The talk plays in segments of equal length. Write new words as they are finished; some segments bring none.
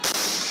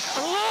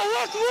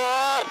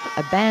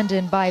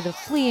abandoned by the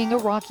fleeing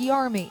Iraqi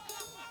army.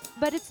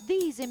 But it's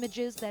these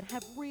images that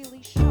have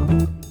really shocked.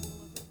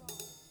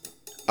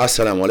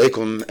 Assalamu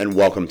alaikum and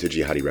welcome to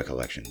Jihadi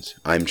Recollections.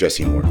 I'm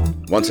Jesse Moore,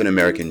 once an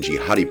American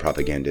jihadi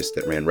propagandist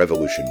that ran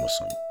Revolution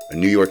Muslim, a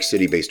New York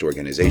City-based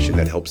organization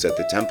that helped set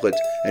the template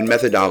and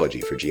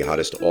methodology for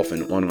jihadist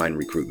often online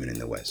recruitment in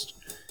the West.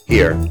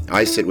 Here,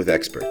 I sit with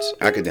experts,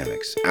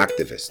 academics,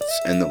 activists,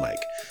 and the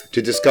like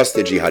to discuss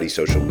the jihadi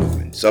social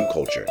movement,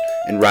 subculture,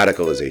 and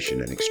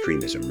radicalization and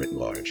extremism writ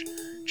large.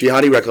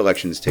 Jihadi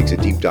Recollections takes a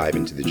deep dive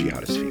into the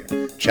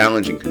jihadosphere,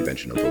 challenging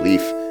conventional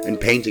belief and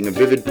painting a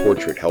vivid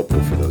portrait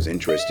helpful for those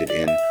interested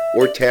in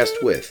or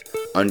tasked with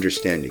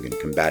understanding and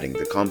combating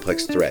the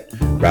complex threat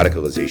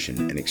radicalization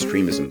and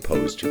extremism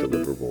pose to the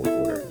liberal world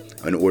order,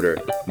 an order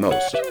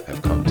most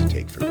have come to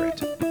take for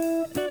granted.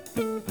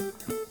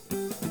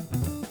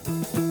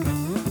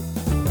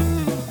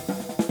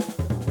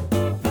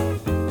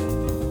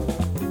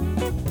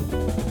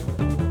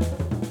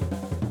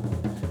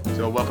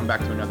 So welcome back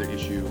to another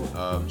issue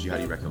of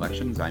Jihadi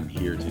Recollections. I'm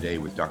here today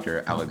with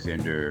Dr.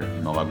 Alexander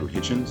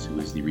Meleagrou-Hitchens, who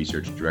is the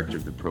research director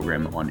of the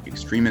program on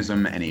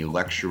extremism and a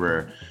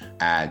lecturer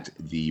at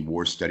the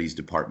War Studies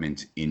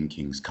Department in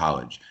King's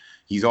College.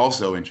 He's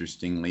also,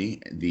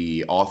 interestingly,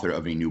 the author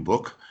of a new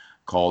book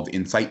called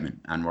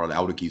Incitement, Anwar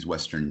al-Awlaki's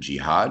Western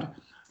Jihad.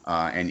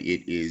 And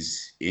it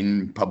is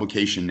in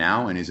publication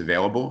now and is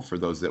available for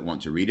those that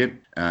want to read it.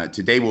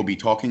 Today we'll be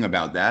talking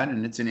about that,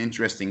 and it's an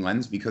interesting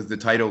lens because the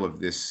title of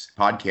this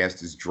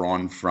podcast is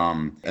drawn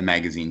from a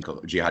magazine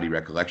called Jihadi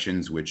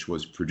Recollections, which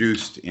was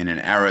produced in an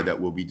era that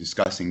we'll be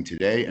discussing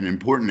today, an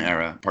important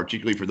era,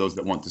 particularly for those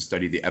that want to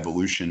study the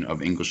evolution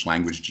of English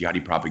language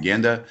jihadi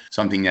propaganda,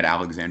 something that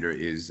Alexander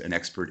is an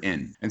expert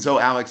in. And so,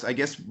 Alex, I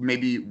guess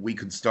maybe we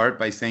could start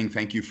by saying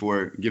thank you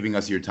for giving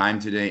us your time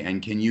today,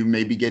 and can you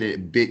maybe get a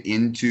bit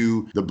into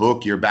the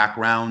book, your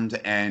background,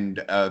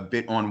 and a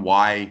bit on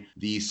why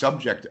the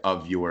subject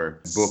of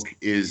your book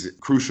is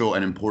crucial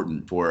and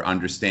important for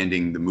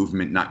understanding the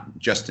movement, not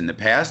just in the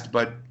past,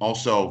 but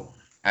also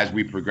as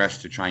we progress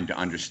to trying to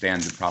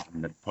understand the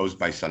problem that's posed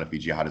by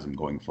Salafi jihadism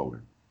going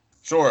forward.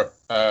 Sure.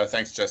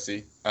 Thanks,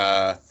 Jesse,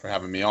 for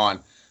having me on.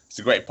 It's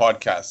a great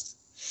podcast.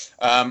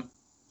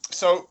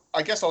 So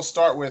I guess I'll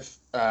start with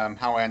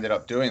how I ended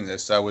up doing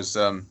this.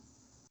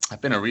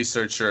 I've been a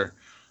researcher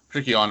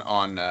particularly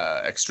on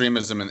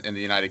extremism in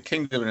the United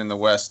Kingdom and in the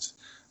West,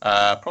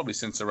 probably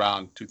since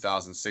around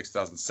 2006,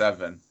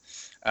 2007.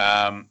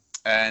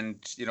 And,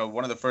 you know,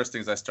 one of the first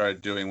things I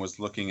started doing was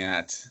looking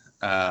at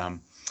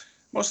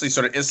mostly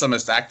sort of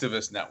Islamist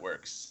activist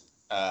networks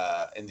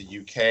in the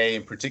UK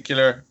in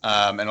particular,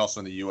 and also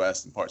in the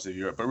US and parts of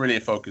Europe, but really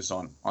a focus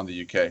on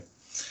the UK.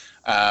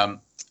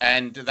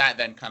 And that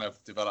then kind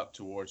of developed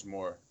towards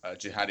more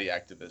jihadi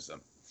activism.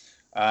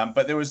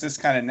 But there was this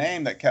kind of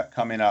name that kept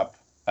coming up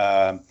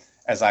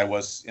as I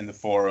was in the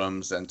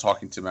forums and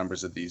talking to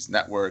members of these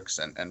networks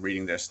and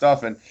reading their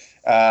stuff. And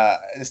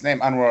this name,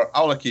 Anwar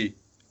al-Awlaki,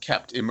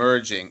 kept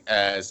emerging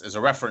as a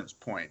reference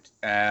point.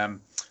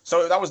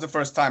 So that was the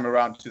first time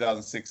around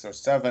 2006 or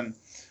 7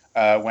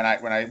 when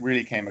I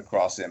really came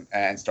across him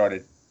and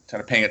started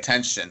paying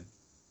attention.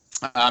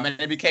 And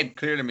it became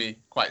clear to me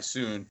quite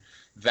soon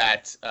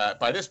that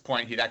by this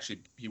point,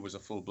 he was a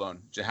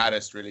full-blown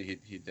jihadist. Really,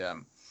 he'd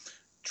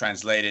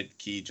translated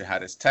key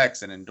jihadist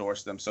texts and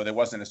endorsed them, so there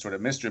wasn't a sort of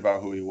mystery about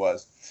who he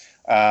was.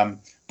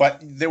 But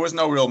there was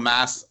no real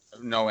mass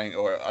knowing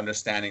or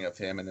understanding of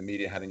him, and the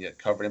media hadn't yet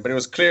covered him. But it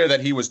was clear that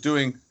he was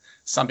doing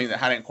something that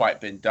hadn't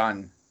quite been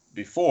done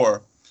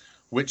before,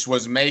 which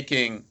was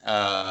making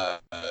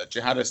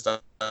jihadist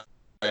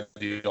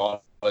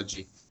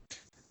ideology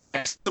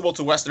accessible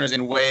to Westerners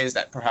in ways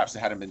that perhaps it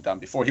hadn't been done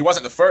before. He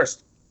wasn't the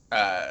first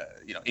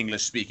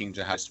English-speaking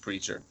jihadist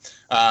preacher,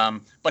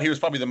 but he was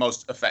probably the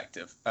most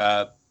effective.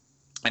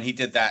 And he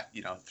did that,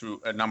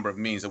 through a number of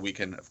means that we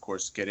can, of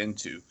course, get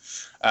into.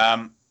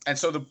 And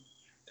so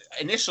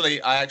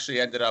initially, I actually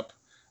ended up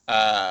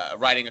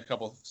writing a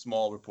couple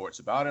small reports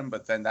about him,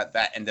 but then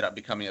that ended up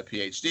becoming a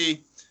PhD,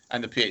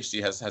 and the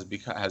PhD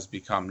has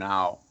become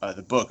now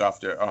the book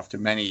after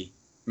many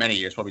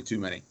years, probably too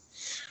many.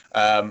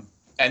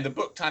 And the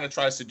book kind of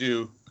tries to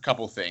do a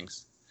couple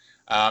things.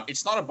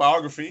 It's not a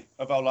biography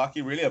of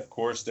al-Awlaki, really. Of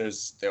course,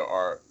 there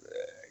are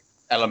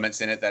elements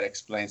in it that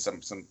explain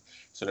some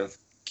sort of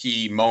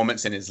key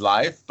moments in his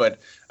life, but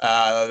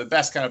the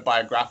best kind of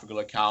biographical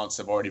accounts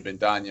have already been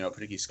done.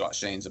 Particularly Scott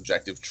Shane's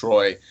Objective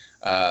Troy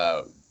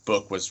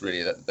book was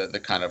really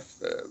the kind of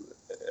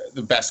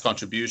the best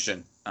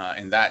contribution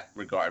in that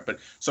regard. But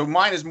so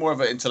mine is more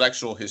of an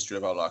intellectual history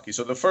of al-Awlaki.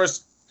 So the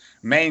first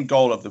main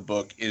goal of the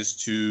book is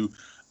to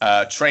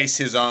trace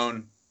his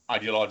own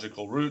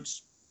ideological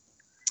roots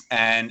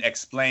and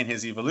explain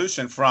his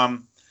evolution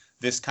from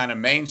this kind of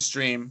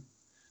mainstream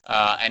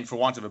and, for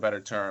want of a better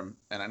term,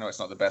 and I know it's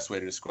not the best way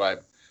to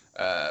describe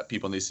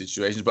people in these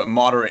situations, but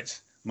moderate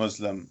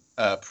Muslim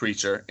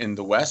preacher in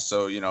the West.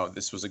 So,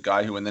 this was a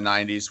guy who in the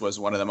 90s was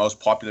one of the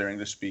most popular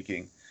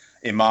English-speaking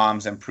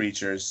imams and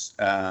preachers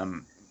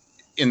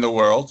in the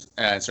world,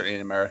 and certainly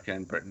in America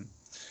and Britain.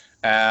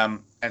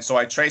 And so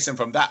I trace him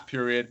from that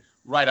period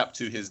right up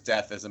to his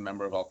death as a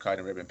member of Al-Qaeda in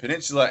the Arabian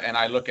Peninsula, and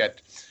I look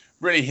at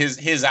really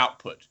his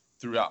output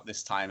throughout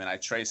this time, and I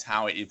trace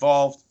how it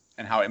evolved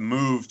and how it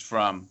moved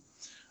from.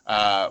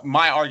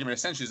 My argument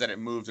essentially is that it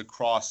moved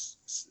across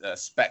a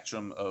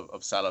spectrum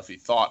of Salafi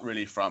thought,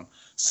 really from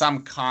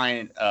some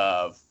kind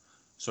of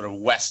sort of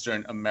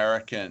Western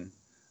American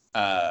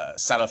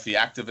Salafi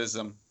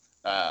activism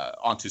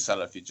onto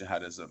Salafi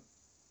jihadism.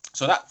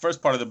 So that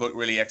first part of the book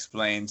really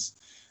explains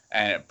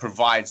and it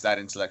provides that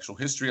intellectual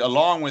history,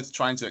 along with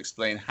trying to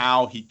explain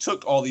how he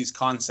took all these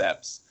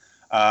concepts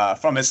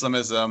from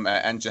Islamism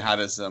and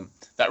jihadism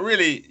that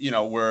really,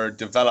 were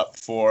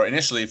developed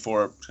initially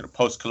for sort of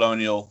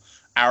post-colonial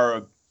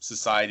Arab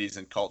societies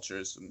and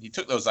cultures. And he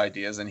took those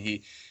ideas and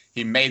he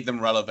made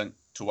them relevant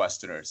to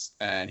Westerners,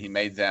 and he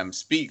made them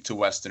speak to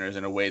Westerners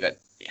in a way that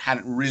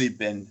hadn't really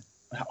been,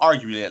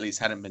 arguably at least,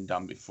 hadn't been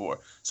done before.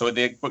 So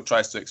the book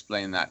tries to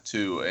explain that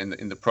too,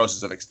 in the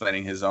process of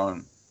explaining his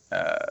own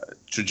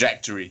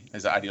trajectory,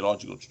 his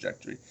ideological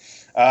trajectory.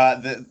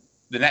 The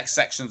next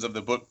sections of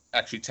the book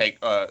actually take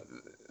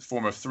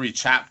form of 3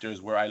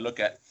 chapters where I look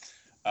at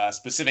a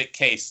specific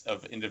case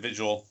of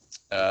individual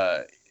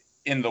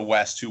in the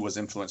West who was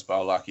influenced by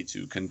al-Awlaki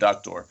to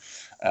conduct or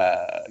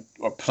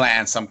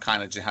plan some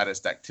kind of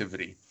jihadist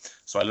activity.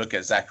 So I look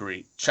at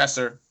Zachary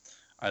Chesser,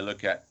 I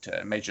look at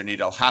Major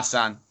Nid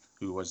al-Hassan,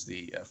 who was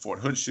the Fort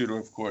Hood shooter,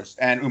 of course,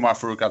 and Umar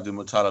Farouk Abdul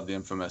Muttalib, the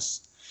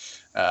infamous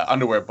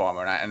underwear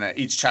bomber. And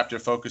each chapter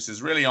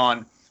focuses really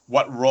on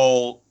what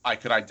role I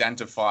could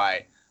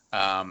identify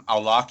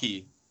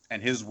al-Awlaki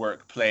and his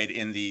work played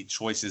in the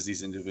choices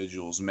these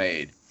individuals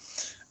made.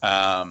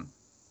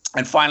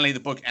 And finally, the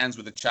book ends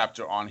with a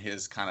chapter on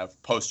his kind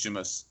of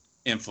posthumous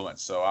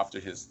influence. So after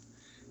his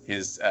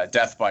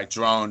death by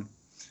drone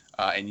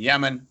in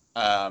Yemen,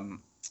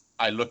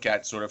 I look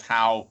at sort of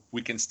how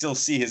we can still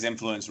see his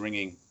influence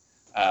ringing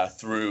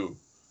through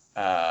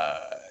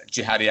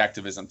jihadi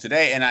activism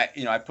today. And I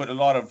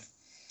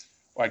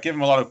give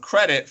him a lot of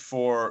credit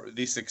for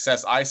the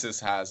success ISIS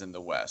has in the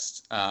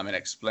West, and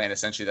explain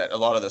essentially that a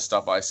lot of the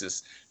stuff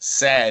ISIS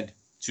said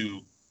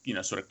to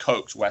sort of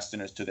coax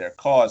Westerners to their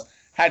cause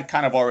had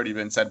kind of already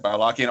been said by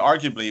al-Awlaki, and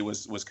arguably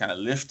was kind of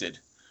lifted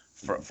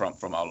from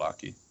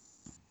al-Awlaki.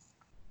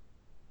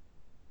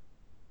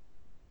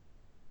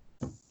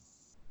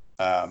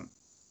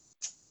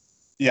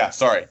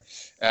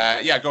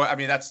 Go. I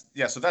mean,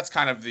 so that's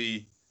kind of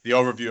the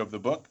overview of the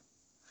book.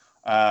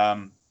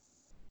 Go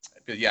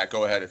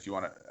ahead if you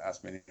want to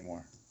ask me any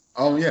more.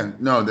 Oh yeah,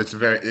 no, it's a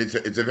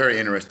very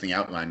interesting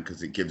outline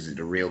because it gives it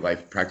a real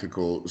life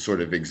practical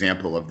sort of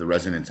example of the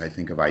resonance, I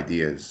think, of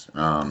ideas.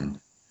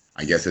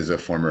 I guess as a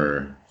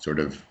former sort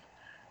of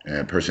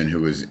person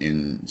who was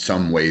in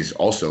some ways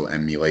also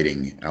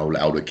emulating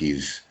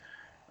al-Awlaki's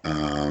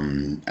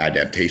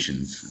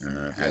adaptations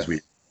as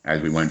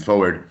we went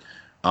forward,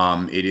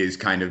 it is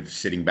kind of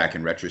sitting back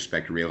in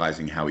retrospect,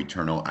 realizing how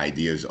eternal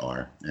ideas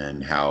are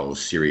and how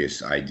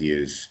serious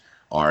ideas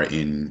are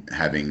in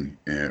having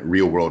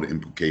real world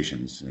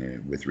implications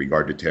with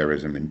regard to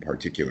terrorism in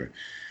particular.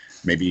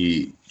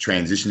 Maybe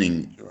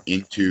transitioning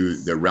into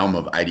the realm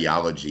of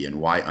ideology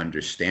and why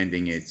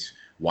understanding it,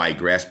 why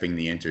grasping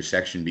the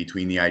intersection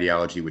between the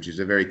ideology, which is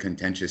a very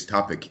contentious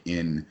topic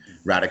in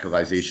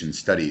radicalization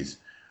studies.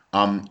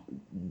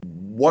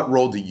 What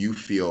role do you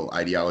feel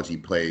ideology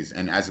plays?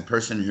 And as a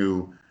person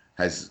who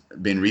has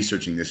been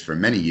researching this for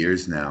many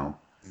years now,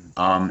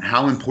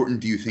 how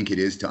important do you think it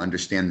is to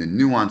understand the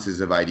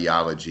nuances of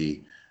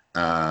ideology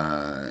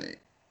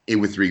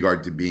with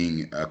regard to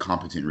being a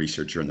competent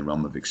researcher in the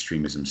realm of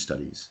extremism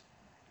studies?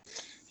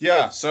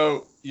 Yeah,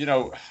 so,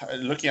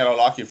 looking at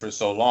al-Awlaki for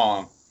so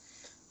long,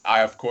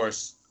 I, of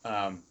course,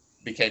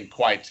 became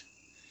quite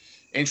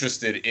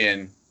interested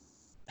in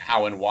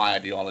how and why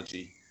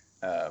ideology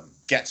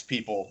gets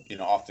people,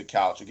 off the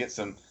couch. It gets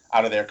them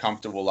out of their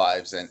comfortable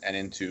lives and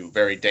into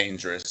very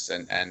dangerous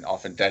and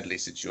often deadly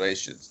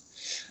situations.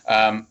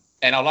 And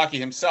al-Awlaki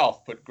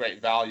himself put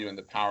great value in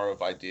the power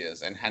of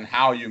ideas and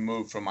how you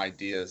move from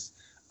ideas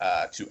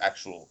to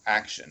actual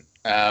action.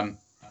 And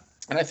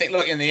I think,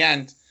 look, in the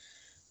end,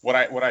 what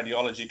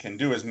ideology can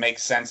do is make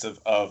sense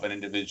of an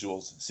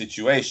individual's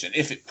situation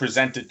if it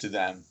presented to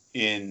them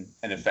in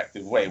an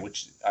effective way,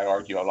 which I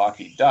argue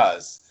al-Awlaki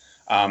does.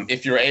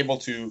 If you're able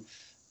to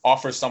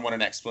offer someone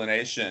an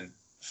explanation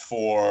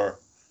for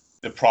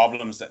the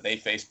problems that they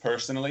face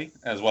personally,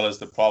 as well as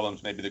the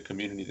problems maybe the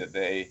community that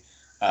they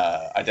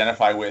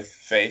identify with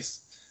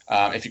face,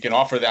 if you can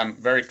offer them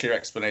very clear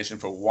explanation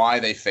for why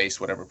they face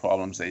whatever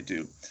problems they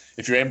do,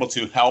 if you're able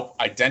to help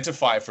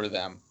identify for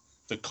them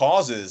the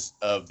causes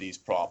of these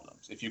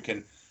problems, if you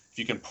can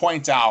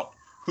point out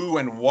who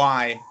and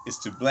why is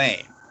to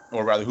blame,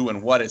 or rather who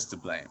and what is to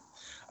blame,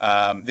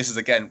 this is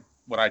again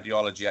what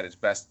ideology at its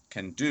best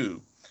can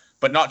do.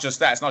 But not just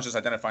that, it's not just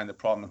identifying the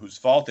problem and whose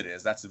fault it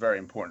is. That's a very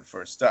important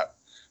first step.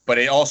 But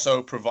it also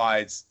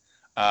provides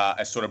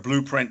a sort of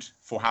blueprint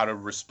for how to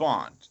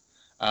respond,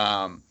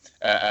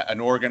 an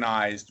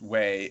organized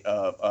way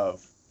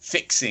of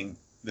fixing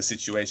the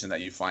situation that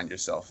you find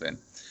yourself in.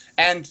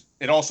 And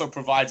it also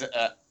provides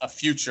a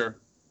future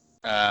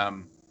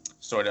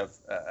sort of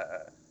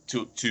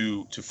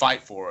to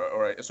fight for,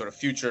 or a sort of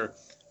future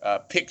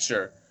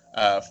picture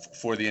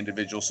for the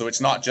individual. So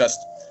it's not just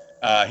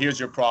here's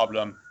your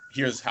problem,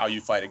 here's how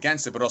you fight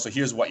against it, but also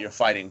here's what you're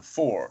fighting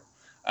for.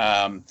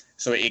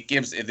 So it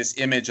gives this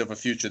image of a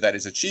future that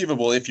is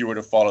achievable if you were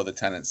to follow the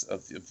tenets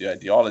of the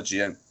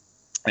ideology. And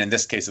in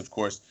this case, of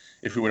course,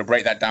 if we were to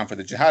break that down for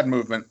the jihad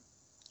movement,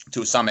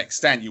 to some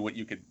extent,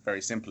 you could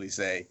very simply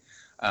say,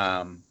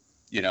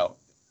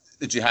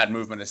 the jihad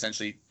movement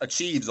essentially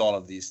achieves all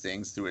of these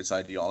things through its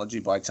ideology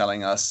by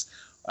telling us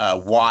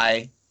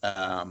why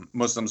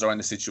Muslims are in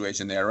the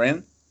situation they're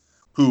in,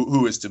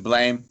 who is to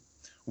blame,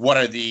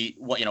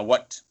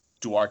 what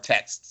do our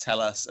texts tell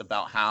us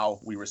about how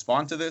we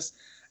respond to this,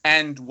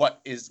 and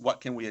what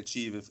can we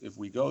achieve if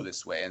we go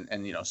this way.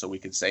 And so we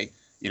could say,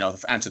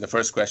 the answer to the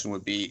first question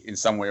would be, in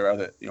some way or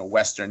other,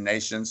 Western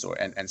nations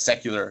and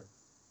secular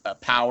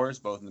powers,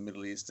 both in the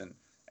Middle East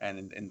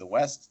and in the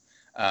West,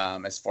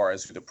 as far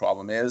as who the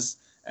problem is.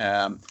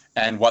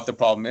 And what the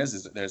problem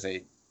is that there's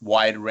a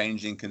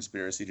wide-ranging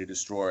conspiracy to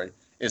destroy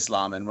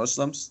Islam and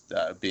Muslims,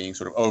 being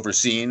sort of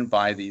overseen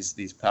by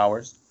these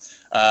powers.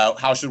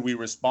 How should we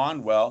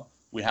respond? Well,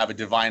 we have a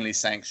divinely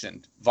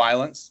sanctioned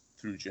violence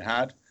through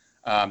jihad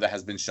that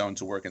has been shown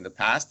to work in the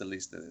past, at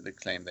least the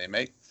claim they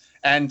make.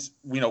 And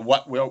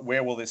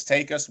where will this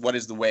take us? What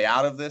is the way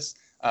out of this?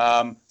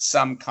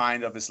 Some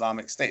kind of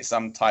Islamic state,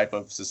 some type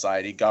of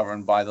society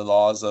governed by the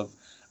laws of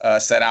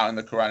set out in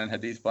the Quran and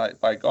Hadith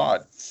by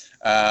God.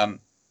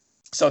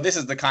 So this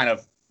is the kind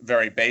of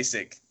very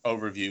basic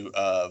overview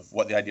of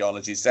what the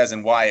ideology says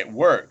and why it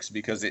works.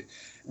 Because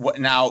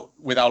now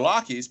with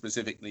al-Awlaki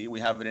specifically, we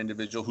have an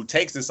individual who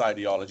takes this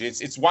ideology.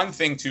 It's one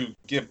thing to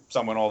give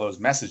someone all those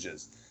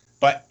messages,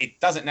 but it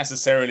doesn't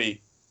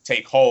necessarily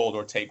take hold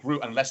or take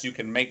root unless you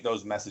can make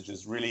those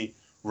messages really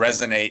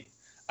resonate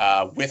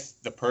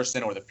with the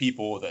person or the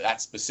people or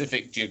that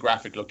specific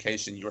geographic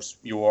location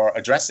you're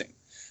addressing.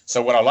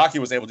 So what al-Awlaki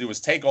was able to do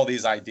was take all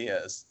these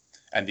ideas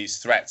and these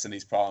threats and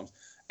these problems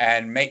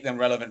and make them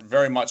relevant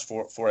very much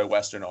for a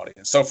Western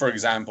audience. So, for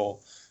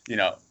example,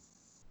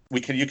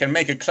 you can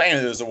make a claim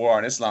that there's a war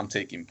on Islam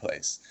taking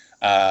place.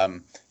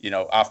 After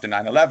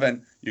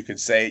 9/11,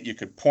 you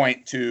could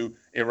point to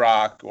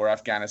Iraq or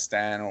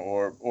Afghanistan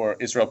or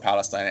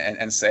Israel-Palestine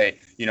and say,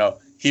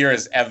 here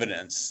is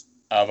evidence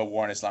of a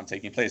war on Islam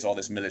taking place, all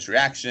this military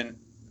action,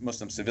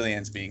 Muslim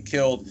civilians being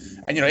killed.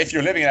 And, if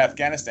you're living in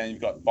Afghanistan,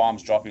 you've got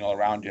bombs dropping all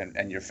around you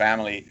and your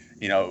family,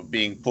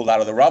 being pulled out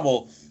of the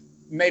rubble,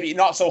 maybe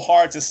not so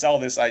hard to sell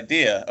this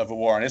idea of a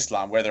war on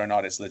Islam, whether or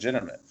not it's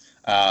legitimate.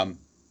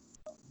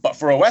 But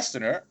for a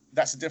Westerner,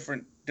 that's a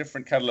different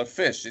kettle of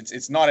fish.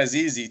 It's not as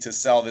easy to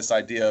sell this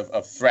idea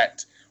of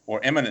threat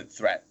or imminent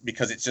threat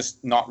because it's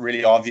just not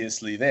really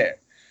obviously there.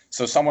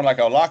 So someone like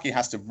al-Awlaki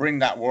has to bring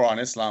that war on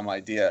Islam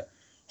idea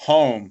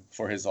home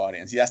for his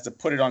audience. He has to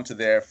put it onto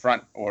their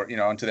front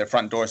onto their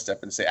front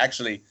doorstep and say,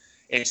 actually,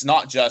 it's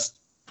not just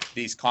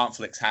these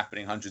conflicts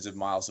happening hundreds of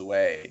miles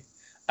away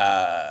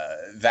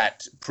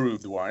that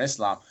prove the war on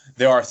Islam.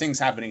 There are things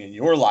happening in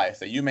your life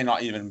that you may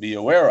not even be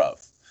aware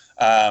of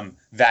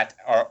that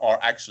are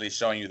actually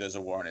showing you there's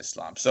a war on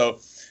Islam. So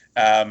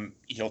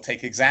he'll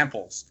take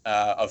examples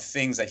of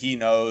things that he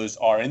knows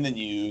are in the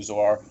news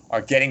or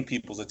are getting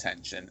people's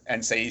attention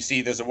and say, you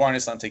see, there's a war on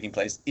Islam taking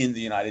place in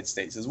the United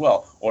States as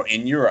well, or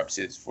in Europe.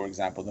 For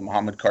example, the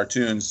Muhammad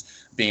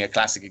cartoons being a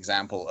classic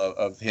example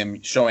of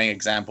him showing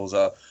examples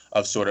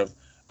of sort of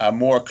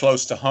more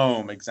close to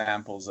home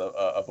examples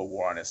of a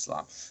war on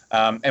Islam.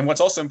 And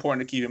what's also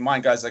important to keep in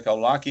mind, guys like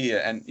al-Awlaki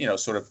and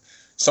sort of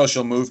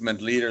social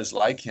movement leaders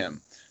like him,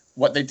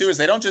 what they do is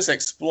they don't just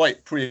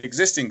exploit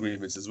pre-existing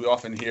grievances. We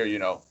often hear,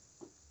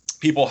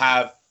 people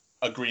have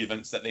a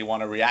grievance that they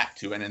want to react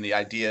to, and then the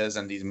ideas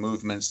and these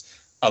movements,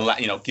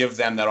 give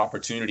them that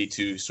opportunity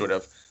to sort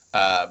of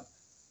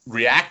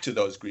react to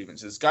those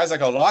grievances. Guys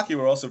like al-Awlaki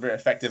were also very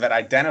effective at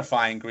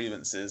identifying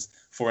grievances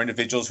for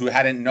individuals who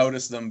hadn't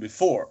noticed them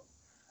before.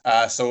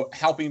 So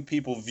helping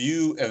people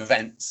view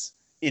events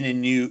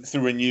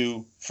through a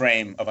new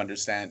frame of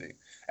understanding,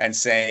 and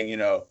saying,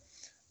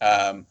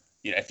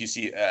 if you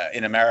see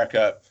in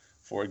America,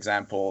 for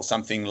example,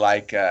 something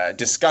like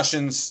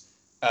discussions,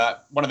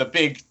 one of the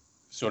big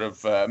sort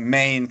of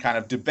main kind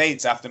of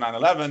debates after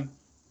 9/11,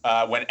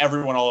 when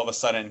everyone all of a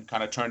sudden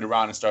kind of turned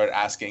around and started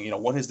asking,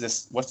 what is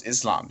this? What's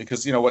Islam?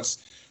 Because,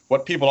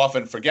 what people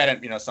often forget,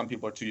 and, some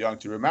people are too young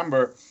to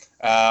remember,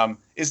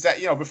 is that,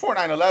 before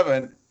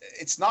 9/11,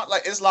 it's not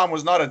like Islam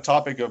was not a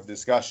topic of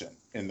discussion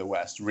in the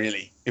West,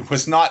 really. It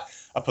was not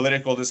a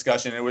political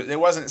discussion. It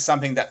wasn't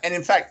something that, and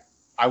in fact,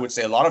 I would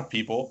say a lot of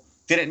people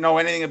didn't know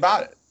anything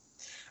about it.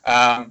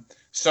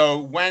 So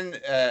when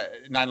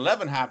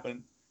 9/11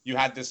 happened, you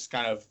had this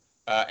kind of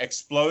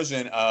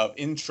explosion of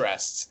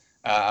interest,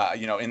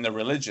 in the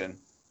religion.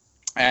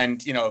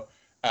 And,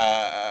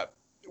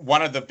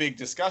 one of the big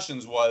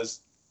discussions was,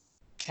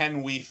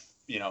 can we,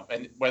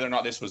 and whether or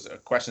not this was a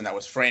question that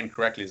was framed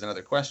correctly is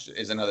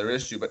another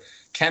issue, but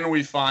can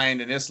we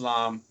find in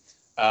Islam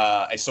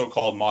a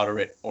so-called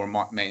moderate or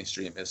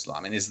mainstream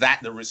Islam? And is that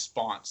the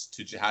response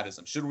to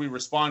jihadism? Should we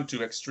respond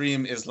to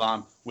extreme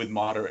Islam with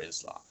moderate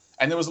Islam?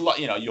 And there was a lot,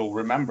 you'll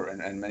remember,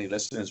 and many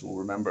listeners will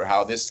remember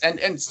how this,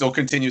 and still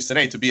continues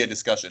today to be a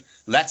discussion.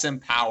 Let's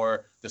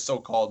empower the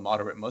so-called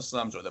moderate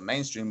Muslims or the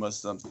mainstream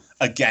Muslims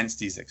against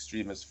these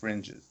extremist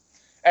fringes.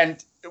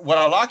 And what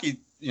al-Awlaki,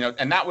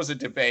 and that was a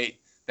debate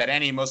that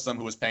any Muslim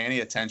who was paying any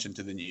attention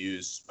to the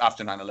news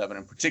after 9/11,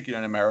 in particular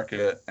in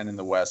America and in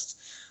the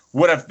West,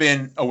 would have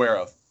been aware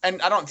of.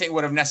 And I don't think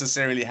would have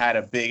necessarily had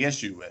a big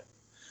issue with.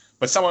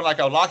 But someone like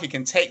al-Awlaki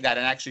can take that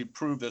and actually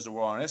prove there's a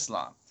war on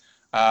Islam.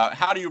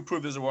 How do you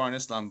prove there's a war on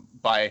Islam?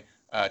 By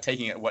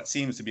taking it what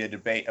seems to be a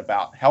debate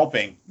about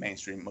helping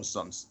mainstream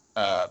Muslims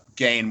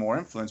gain more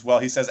influence. Well,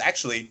 he says,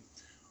 actually,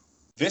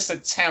 this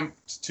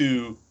attempt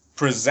to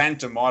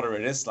present a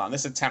moderate Islam,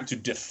 this attempt to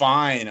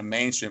define a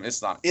mainstream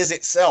Islam, is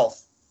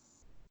itself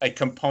a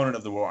component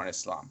of the war on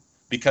Islam,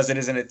 because it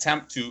is an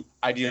attempt to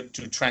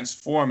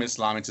transform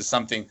Islam into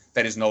something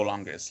that is no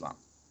longer Islam,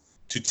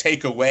 to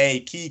take away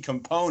key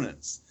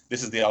components.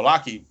 This is the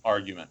al-Awlaki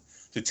argument,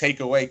 to take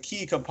away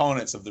key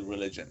components of the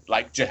religion,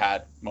 like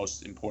jihad,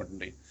 most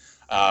importantly,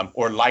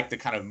 or like the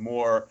kind of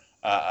more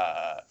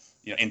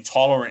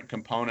intolerant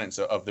components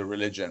of the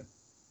religion.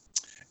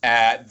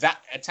 That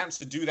attempts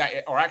to do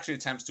that are actually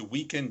attempts to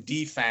weaken,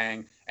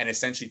 defang, and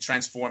essentially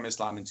transform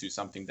Islam into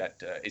something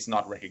that is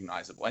not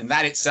recognizable. And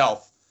that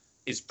itself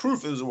is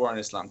proof there's a war on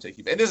Islam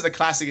taking place. It is the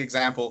classic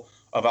example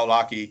of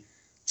al-Awlaki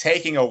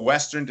taking a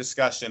Western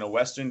discussion, a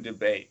Western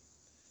debate,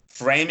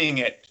 framing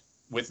it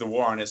with the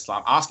war on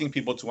Islam, asking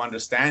people to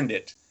understand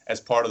it as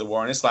part of the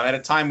war on Islam at a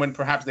time when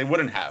perhaps they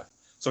wouldn't have.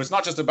 So it's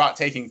not just about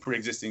taking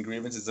pre-existing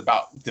grievances, it's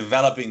about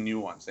developing new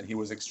ones. And he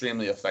was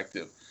extremely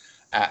effective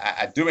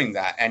at doing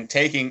that, and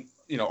taking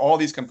all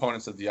these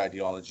components of the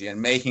ideology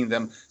and making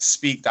them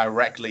speak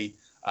directly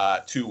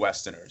to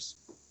Westerners.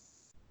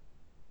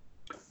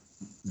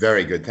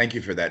 Very good. Thank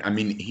you for that. I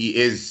mean, he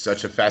is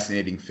such a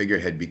fascinating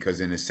figurehead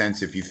because, in a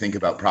sense, if you think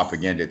about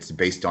propaganda, it's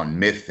based on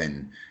myth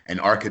and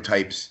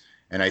archetypes.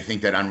 And I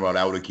think that Anwar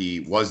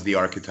al-Awlaki was the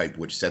archetype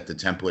which set the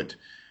template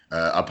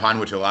upon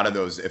which a lot of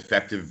those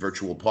effective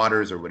virtual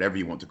plotters, or whatever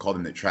you want to call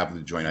them, that traveled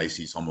to join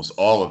ISIS, almost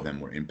all of them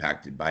were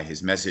impacted by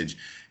his message.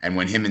 And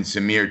when him and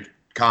Samir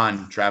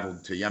Khan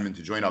traveled to Yemen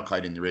to join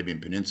al-Qaeda in the Arabian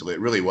Peninsula, it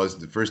really was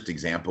the first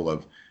example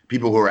of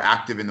people who were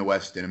active in the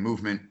West in a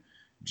movement,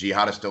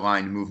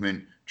 jihadist-aligned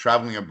movement,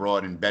 traveling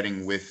abroad and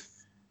betting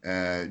with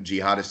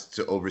jihadists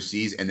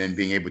overseas, and then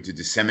being able to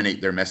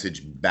disseminate their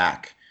message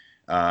back.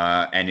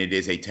 And it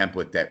is a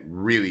template that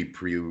really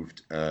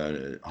proved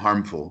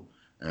harmful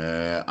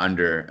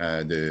under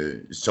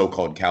the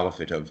so-called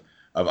caliphate of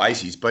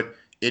ISIS. But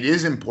it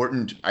is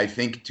important, I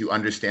think, to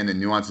understand the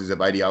nuances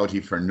of ideology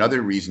for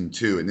another reason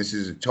too. And this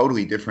is a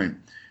totally different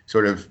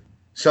sort of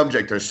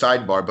subject or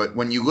sidebar. But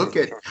when you look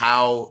at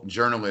how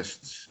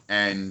journalists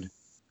and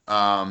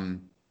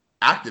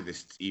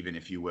activists, even,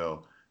 if you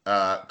will,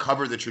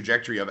 cover the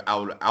trajectory of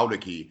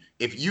al-Awlaki,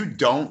 if you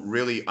don't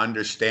really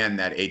understand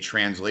that a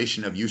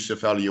translation of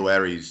Yusuf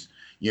al-Yuari's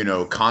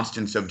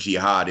Constance of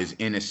Jihad is,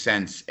 in a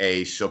sense,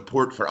 a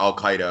support for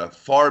al-Qaeda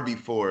far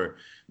before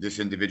this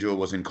individual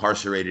was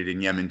incarcerated in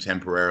Yemen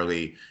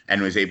temporarily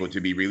and was able to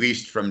be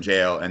released from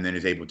jail and then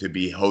is able to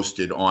be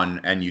hosted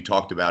on, and you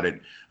talked about it,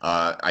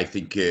 I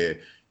think,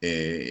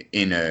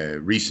 in a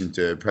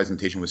recent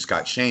presentation with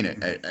Scott Shane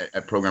at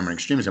a program on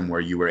extremism,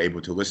 where you were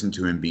able to listen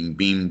to him being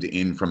beamed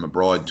in from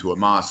abroad to a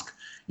mosque.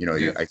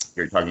 You're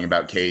talking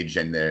about Cage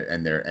and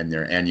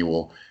their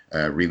annual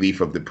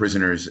relief of the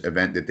prisoners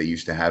event that they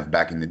used to have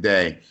back in the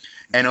day.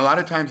 And a lot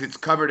of times it's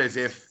covered as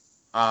if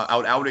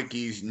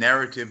al-Awlaki's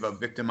narrative of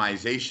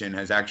victimization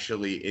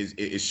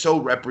is so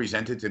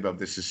representative of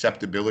the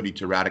susceptibility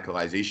to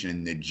radicalization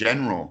in the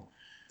general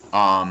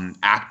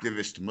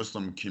activist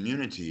Muslim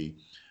community,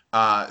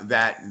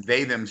 that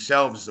they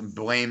themselves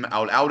blame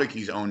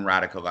al-Awlaki's own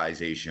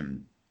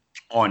radicalization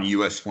on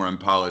U.S. foreign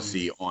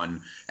policy,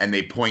 and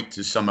they point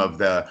to some of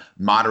the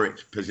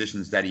moderate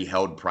positions that he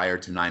held prior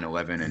to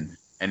 9/11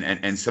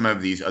 and some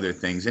of these other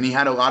things. And he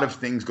had a lot of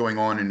things going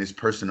on in his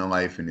personal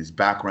life and his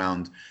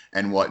background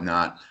and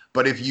whatnot.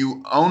 But if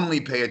you only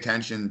pay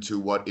attention to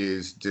what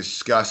is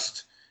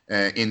discussed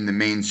in the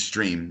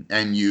mainstream,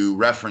 and you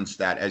reference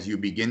that as you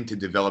begin to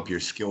develop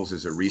your skills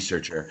as a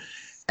researcher,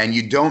 and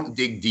you don't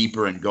dig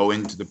deeper and go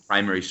into the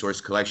primary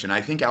source collection,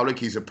 I think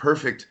al-Awlaki is a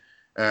perfect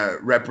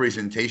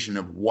representation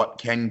of what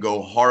can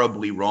go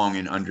horribly wrong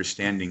in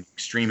understanding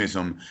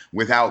extremism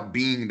without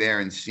being there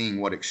and seeing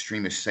what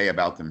extremists say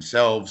about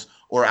themselves,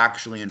 or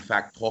actually, in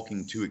fact,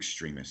 talking to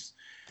extremists.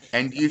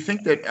 And do you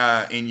think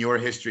that in your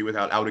history with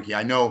al-Awlaki,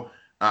 I know,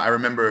 I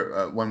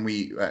remember when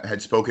we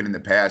had spoken in the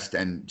past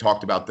and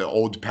talked about the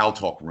old Pal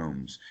Talk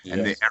rooms, yes,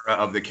 and the era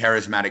of the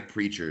charismatic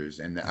preachers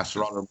and the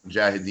Asrar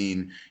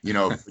al-Mujahideen,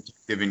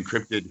 protective,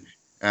 encrypted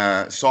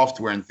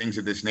software and things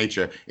of this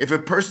nature. If a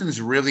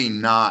person's really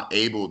not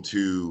able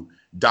to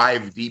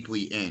dive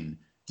deeply in,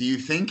 do you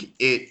think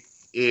it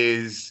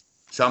is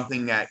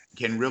something that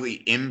can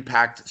really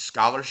impact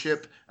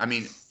scholarship? I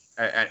mean,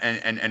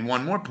 and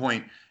one more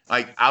point,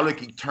 like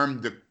al-Awlaki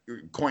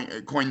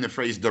coined the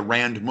phrase the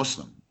Rand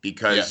Muslim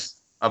because Yes.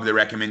 of the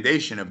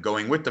recommendation of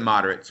going with the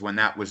moderates when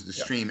that was the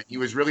stream. He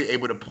was really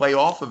able to play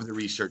off of the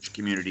research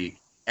community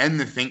and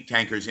the think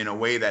tankers in a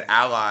way that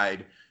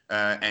allied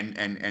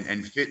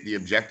and fit the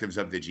objectives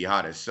of the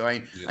jihadists. So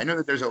I know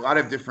that there's a lot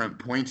of different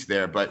points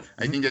there, but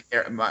I think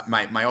that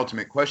my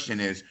ultimate question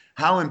is,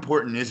 how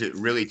important is it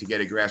really to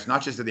get a grasp,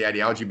 not just of the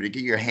ideology, but to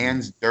get your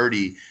hands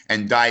dirty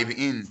and dive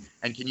in?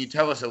 And can you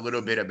tell us a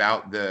little bit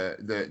about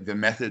the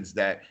methods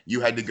that you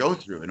had to go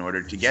through in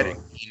order to get it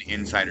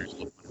insiders?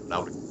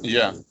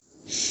 Yeah.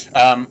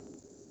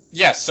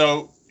 Yeah.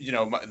 So,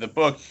 the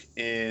book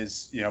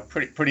is,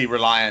 pretty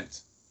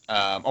reliant,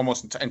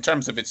 almost in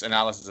terms of its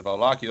analysis of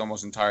al-Awlaki,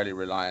 almost entirely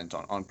reliant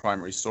on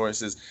primary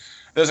sources.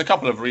 There's a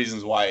couple of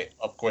reasons why,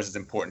 of course, it's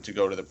important to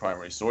go to the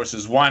primary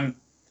sources. One,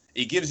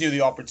 it gives you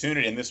the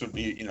opportunity, and this would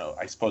be,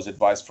 I suppose,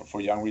 advice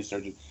for young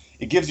researchers.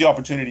 It gives you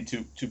opportunity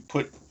to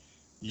put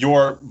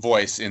your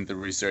voice in the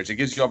research. It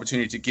gives you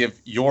opportunity to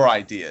give your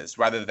ideas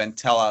rather than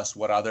tell us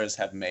what others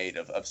have made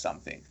of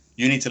something.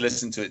 You need to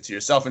listen to it to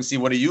yourself and see,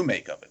 what do you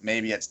make of it?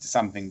 Maybe it's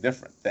something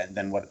different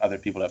than what other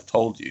people have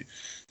told you.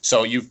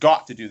 So you've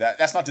got to do that.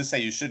 That's not to say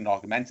you shouldn't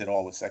augment it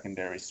all with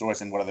secondary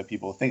source and what other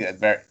people think.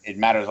 It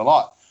matters a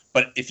lot.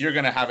 But if you're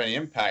going to have any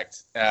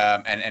impact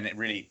and it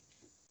really,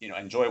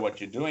 enjoy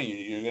what you're doing,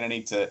 you're going to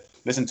need to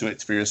listen to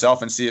it for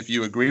yourself and see if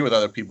you agree with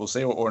other people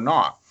say or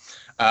not.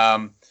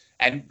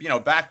 And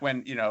back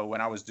when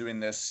I was doing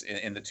this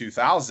in the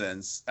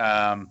 2000s,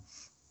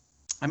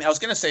 I was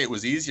going to say it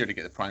was easier to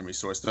get the primary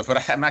source stuff,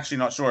 but I'm actually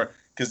not sure,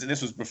 because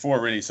this was before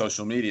really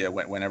social media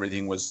when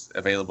everything was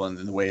available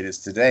in the way it is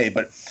today.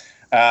 But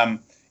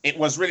it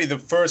was really the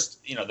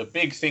first, the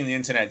big thing the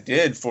internet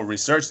did for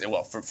research,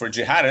 well, for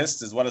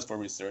jihadists as well as for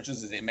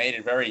researchers, is it made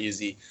it very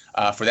easy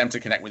for them to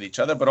connect with each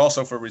other, but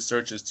also for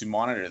researchers to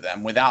monitor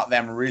them without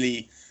them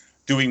really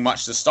doing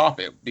much to stop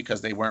it,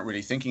 because they weren't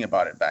really thinking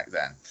about it back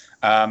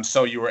then.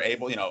 So you were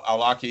able,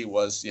 al-Awlaki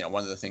was,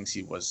 one of the things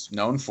he was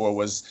known for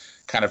was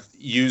kind of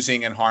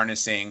using and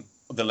harnessing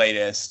the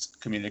latest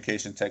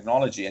communication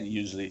technology, and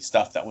usually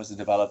stuff that was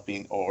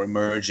developing or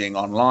emerging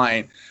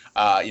online.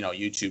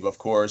 YouTube, of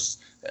course,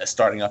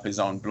 starting up his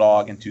own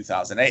blog in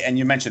 2008. And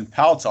you mentioned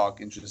Paltalk,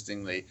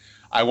 interestingly.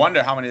 I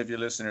wonder how many of your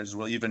listeners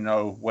will even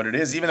know what it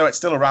is, even though it's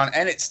still around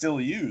and it's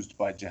still used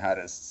by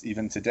jihadists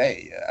even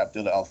today.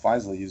 Abdullah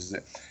al-Faisal uses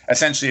it.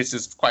 Essentially, it's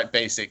this quite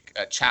basic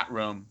chat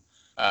room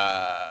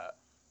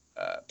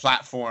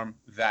platform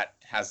that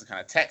has a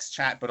kind of text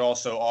chat, but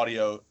also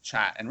audio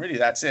chat, and really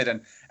that's it.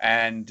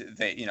 And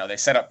they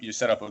set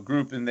up a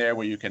group in there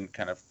where you can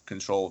kind of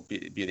control,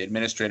 be the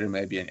administrator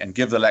maybe, and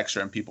give the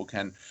lecture, and people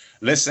can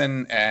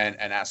listen and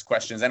ask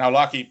questions. And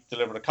al-Awlaki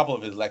delivered a couple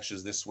of his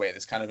lectures this way,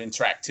 this kind of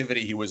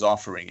interactivity he was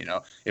offering.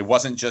 It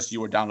wasn't just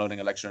you were downloading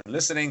a lecture and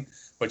listening,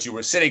 but you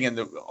were sitting in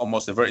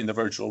the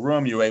virtual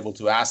room. You were able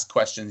to ask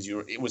questions.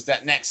 It was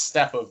that next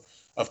step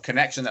of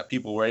connection that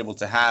people were able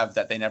to have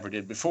that they never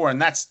did before.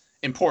 And that's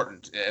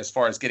important as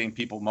far as getting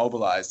people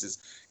mobilized, is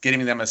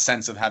getting them a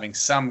sense of having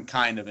some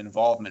kind of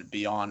involvement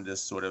beyond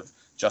this sort of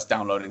just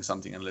downloading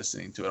something and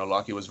listening to it.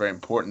 al-Awlaki was very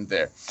important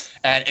there.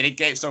 And it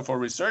gave, so for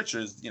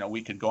researchers,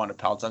 we could go onto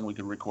Paltalk, we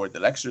could record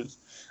the lectures.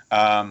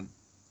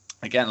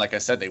 Again, like I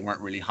said, they weren't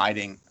really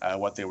hiding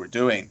what they were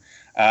doing.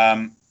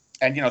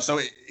 So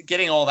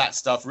getting all that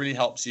stuff really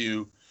helps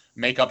you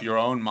make up your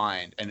own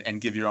mind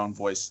and give your own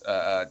voice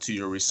to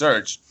your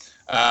research.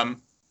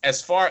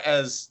 As far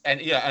as,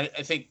 I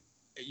think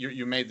you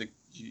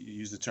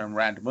use the term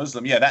Rand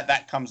Muslim. Yeah,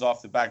 that comes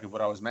off the back of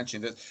what I was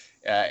mentioning.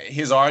 That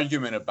his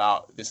argument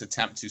about this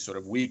attempt to sort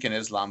of weaken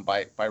Islam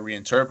by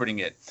reinterpreting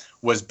it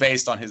was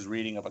based on his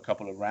reading of a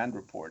couple of Rand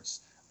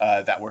reports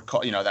that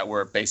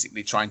were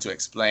basically trying to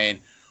explain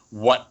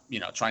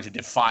trying to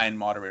define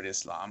moderate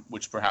Islam,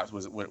 which perhaps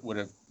would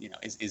have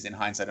is in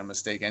hindsight a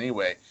mistake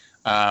anyway.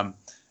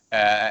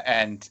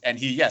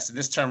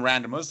 This term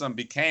Rand Muslim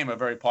became a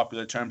very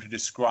popular term to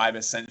describe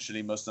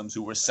essentially Muslims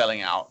who were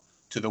selling out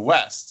to the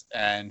West,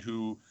 and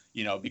who,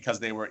 because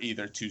they were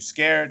either too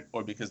scared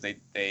or because they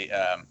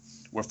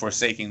were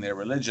forsaking their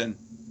religion,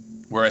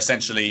 were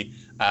essentially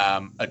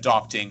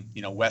adopting,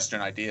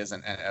 Western ideas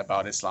and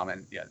about Islam,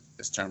 and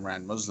this term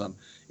Rand Muslim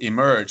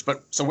emerged.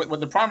 But so what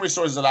the primary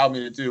sources allowed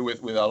me to do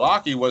with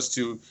al-Awlaki was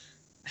to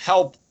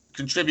help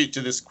contribute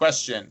to this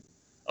question,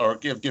 or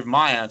give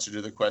my answer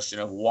to the question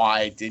of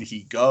why did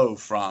he go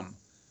from,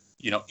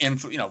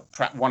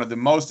 one of the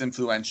most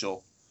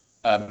influential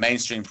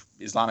mainstream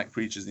Islamic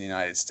preachers in the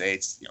United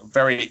States,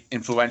 very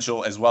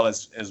influential, as well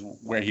as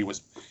where he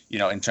was,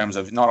 in terms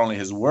of not only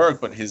his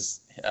work, but his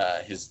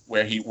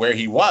where he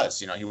was.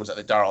 He was at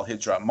the Dar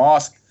al-Hijra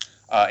Mosque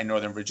in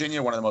Northern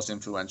Virginia, one of the most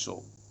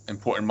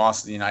important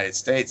mosques in the United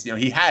States.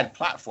 He had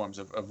platforms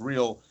of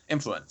real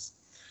influence.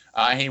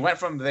 He went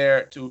from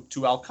there to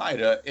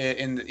Al-Qaeda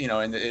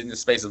in the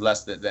space of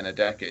less than a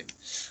decade.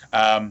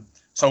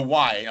 So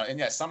why?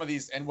 Some of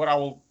these, and what I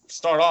will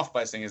start off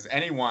by saying is,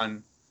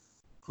 anyone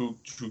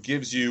who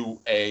gives you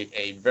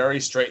a very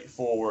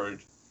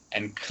straightforward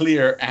and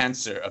clear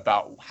answer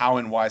about how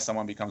and why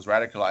someone becomes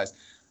radicalized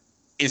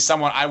is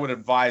someone I would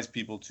advise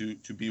people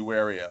to be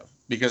wary of,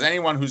 because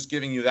anyone who's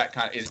giving you that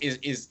kind of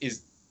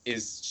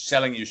is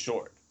selling you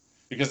short,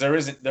 because there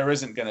isn't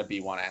going to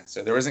be one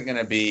answer. There isn't going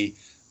to be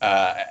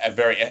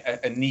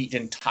a neat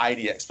and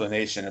tidy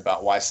explanation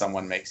about why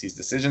someone makes these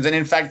decisions. And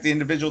in fact, the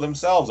individual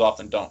themselves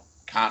often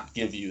can't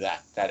give you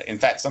that. In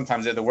fact,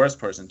 sometimes they're the worst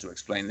person to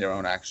explain their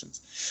own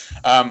actions.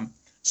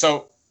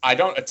 So I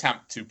don't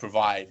attempt to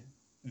provide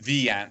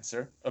the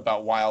answer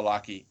about why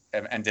al-Awlaki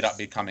ended up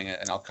becoming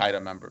an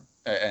al-Qaeda member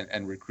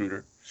and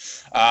recruiter.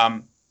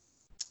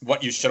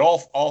 What you should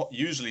all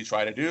usually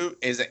try to do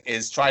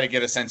is try to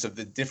get a sense of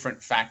the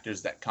different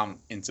factors that come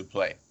into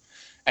play.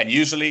 And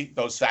usually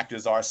those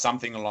factors are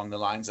something along the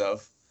lines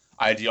of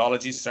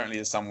ideology, certainly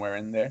is somewhere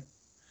in there,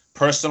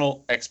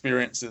 personal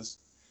experiences,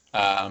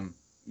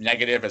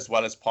 negative as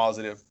well as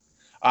positive,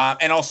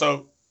 and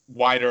also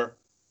wider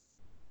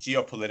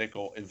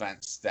geopolitical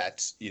events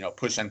that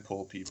push and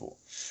pull people.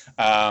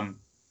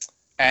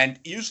 And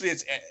usually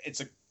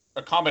it's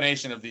a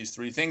combination of these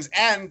three things,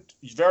 and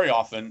very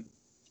often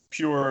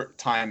pure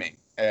timing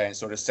and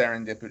sort of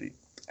serendipity.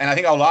 And I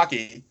think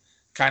al-Awlaki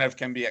kind of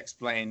can be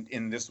explained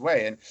in this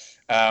way. And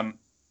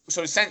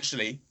so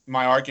essentially,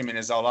 my argument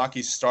is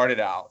al-Awlaki started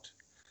out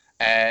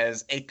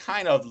as a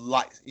kind of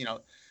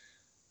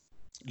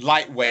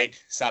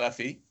lightweight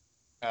Salafi.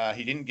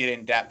 He didn't get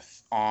in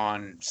depth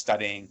on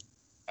studying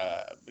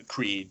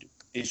creed,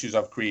 issues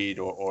of creed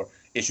or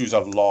issues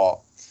of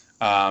law.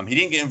 He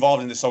didn't get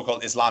involved in the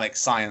so-called Islamic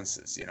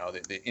sciences,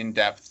 the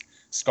in-depth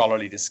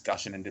scholarly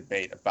discussion and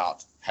debate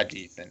about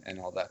hadith and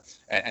all that,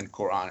 and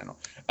Quran and all.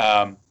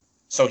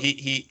 So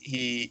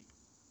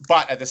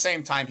but at the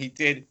same time, he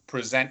did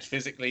present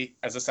physically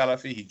as a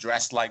Salafi. He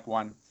dressed like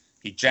one.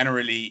 He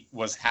generally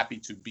was happy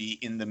to be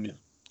in the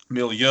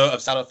milieu of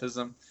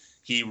Salafism.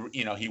 He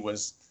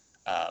was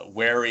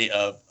wary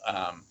of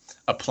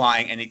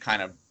applying any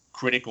kind of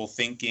critical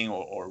thinking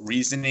or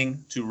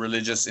reasoning to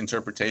religious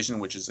interpretation,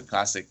 which is a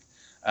classic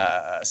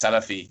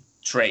Salafi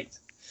trait.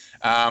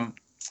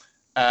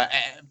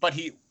 But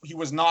he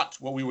was not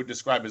what we would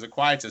describe as a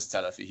quietist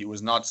Salafi. He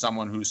was not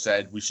someone who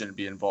said we shouldn't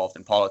be involved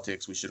in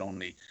politics. We should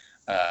only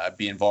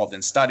be involved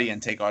in study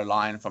and take our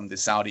line from the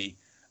Saudi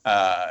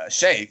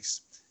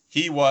sheikhs.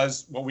 He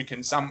was what we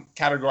can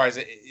categorize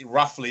it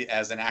roughly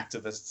as an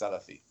activist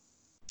Salafi.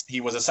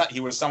 He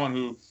was someone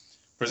who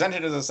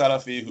presented as a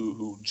Salafi,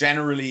 who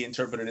generally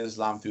interpreted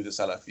Islam through the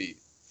Salafi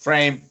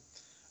frame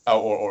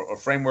or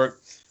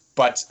framework,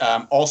 but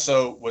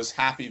also was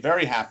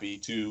very happy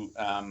to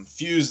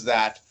fuse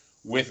that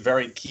with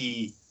very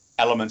key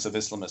elements of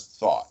Islamist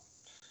thought.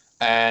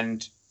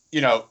 And,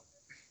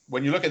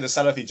 when you look at the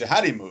Salafi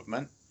Jihadi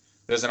movement,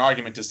 there's an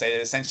argument to say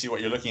that essentially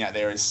what you're looking at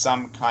there is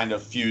some kind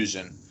of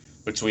fusion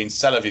between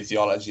Salafi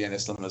theology and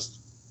Islamist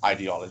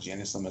ideology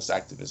and Islamist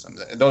activism.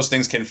 Those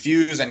things can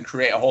fuse and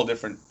create a whole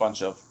different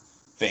bunch of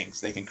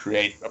things. They can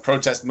create a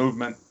protest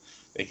movement,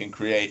 they can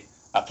create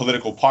a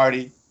political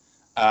party,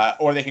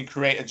 or they can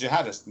create a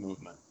jihadist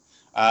movement.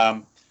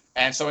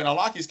 And so in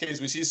al-Awlaki's case,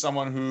 we see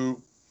someone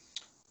who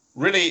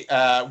really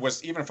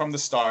was, even from the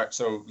start,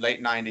 so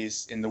late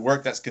 90s, in the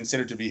work that's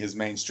considered to be his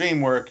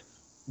mainstream work,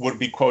 would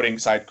be quoting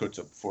Sayyid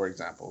Qutb, for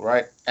example,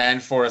 right?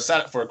 And for a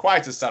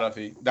quietist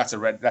Salafi,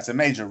 that's a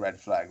major red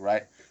flag,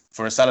 right?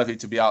 For a Salafi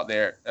to be out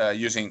there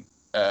using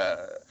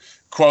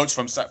quotes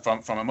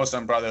from a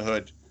Muslim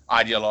Brotherhood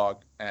ideologue,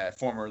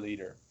 former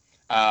leader,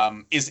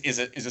 is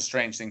a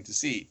strange thing to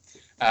see.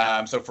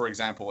 So, for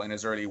example, in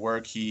his early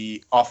work,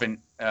 he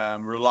often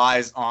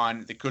relies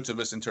on the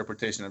Qutbist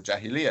interpretation of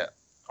Jahiliyyah,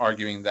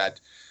 arguing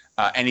that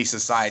any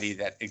society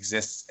that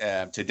exists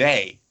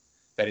today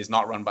that is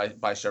not run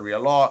by Sharia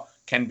law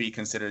can be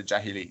considered a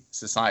Jahili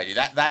society.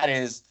 That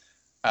is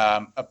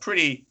a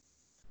pretty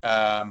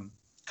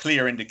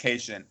clear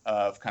indication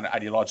of kind of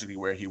ideologically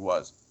where he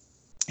was.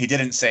 He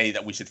didn't say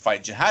that we should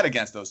fight jihad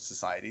against those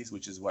societies,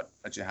 which is what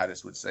a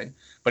jihadist would say,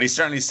 but he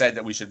certainly said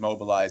that we should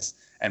mobilize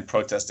and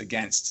protest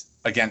against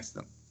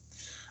them.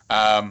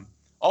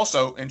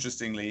 Also,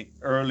 interestingly,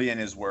 early in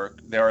his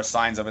work, there are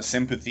signs of a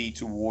sympathy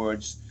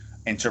towards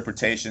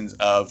interpretations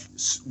of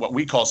what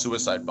we call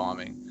suicide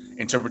bombing,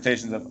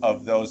 interpretations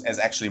of those as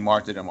actually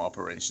martyrdom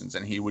operations.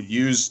 And he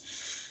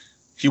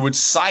would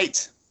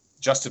cite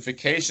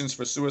justifications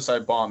for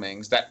suicide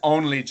bombings that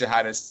only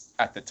jihadists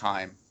at the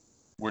time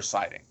were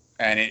citing.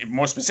 And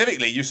more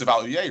specifically, Yusuf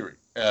al-Uyayri,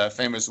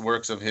 famous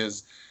works of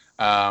his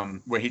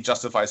where he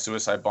justifies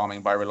suicide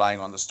bombing by relying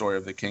on the story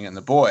of the king and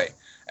the boy.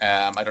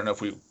 I don't know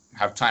if we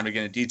have time to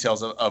get into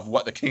details of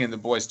what the king and the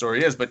boy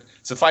story is, but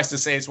suffice to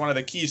say, it's one of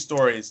the key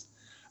stories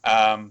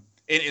in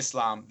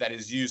Islam that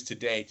is used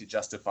today to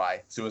justify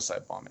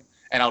suicide bombing.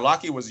 And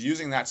al-Awlaki was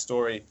using that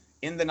story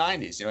in the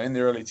 90s, in the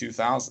early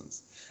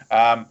 2000s.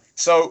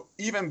 So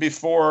even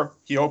before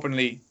he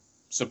openly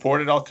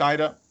supported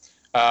al-Qaeda,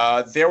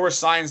 there were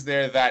signs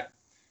there that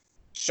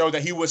show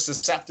that he was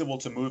susceptible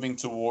to moving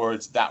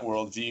towards that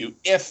worldview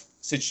if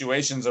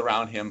situations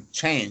around him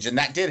change. And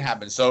that did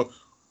happen. So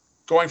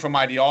going from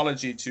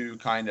ideology to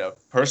kind of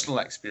personal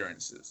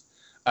experiences,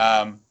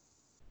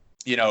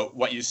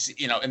 what you see,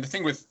 and the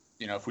thing with,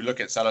 if we look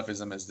at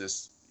Salafism as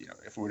this,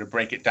 if we were to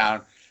break it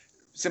down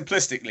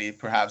simplistically,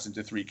 perhaps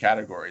into three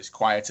categories: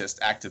 quietist,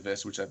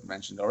 activist, which I've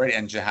mentioned already,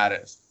 and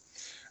jihadist.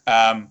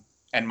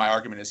 And my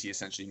argument is he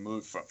essentially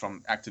moved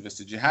from activist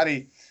to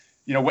jihadi.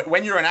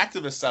 When you're an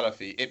activist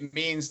Salafi, it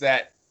means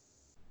that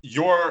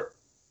your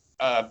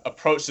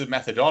approach to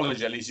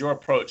methodology, at least your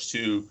approach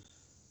to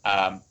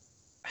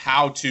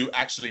how to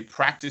actually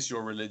practice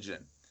your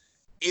religion,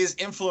 is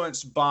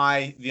influenced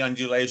by the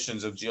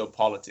undulations of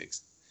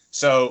geopolitics.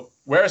 So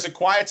whereas a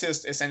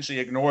quietist essentially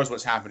ignores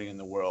what's happening in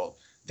the world,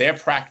 their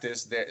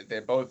practice,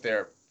 both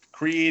their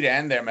creed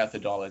and their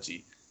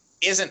methodology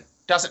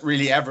doesn't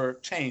really ever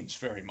change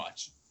very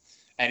much.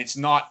 And it's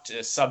not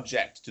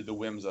subject to the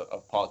whims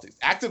of politics.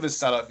 Activist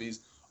Salafis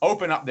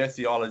open up their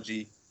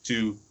theology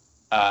to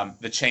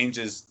the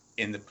changes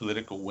in the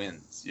political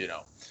winds,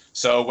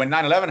 So when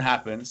 9/11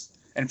 happens,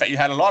 in fact, you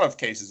had a lot of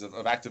cases of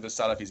activist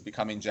Salafis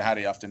becoming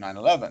jihadi after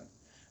 9/11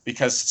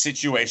 because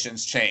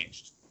situations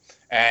changed.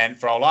 And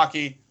for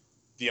al-Awlaki,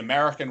 the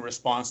American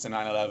response to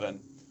 9/11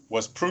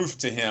 was proof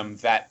to him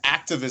that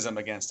activism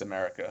against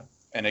America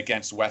and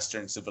against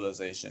Western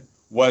civilization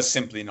was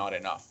simply not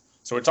enough.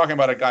 So we're talking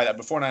about a guy that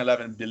before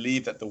 9/11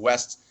 believed that the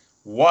West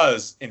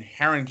was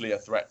inherently a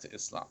threat to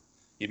Islam.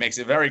 He makes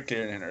it very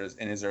clear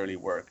in his early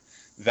work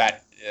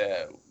that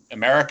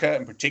America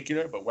in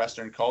particular, but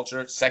Western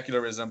culture,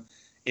 secularism,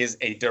 is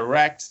a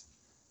direct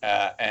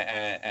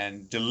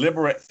and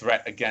deliberate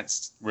threat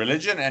against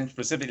religion and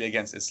specifically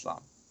against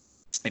Islam.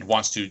 It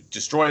wants to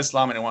destroy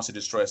Islam and it wants to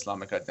destroy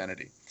Islamic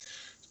identity.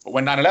 But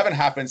when 9/11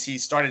 happens, he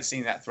started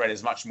seeing that threat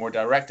as much more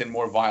direct and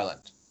more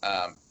violent.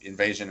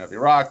 Invasion of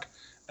Iraq,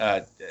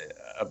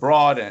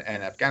 abroad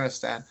and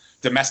Afghanistan.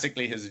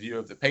 Domestically, his view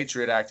of the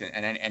Patriot Act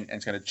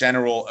and kind of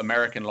general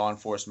American law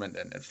enforcement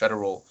and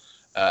federal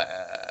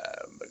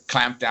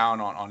clampdown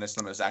on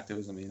Islamist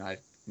activism in the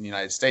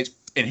United States,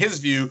 in his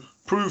view,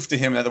 proved to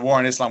him that the war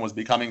on Islam was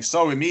becoming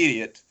so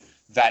immediate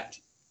that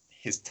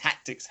his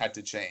tactics had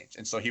to change.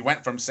 And so he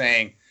went from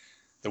saying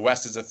the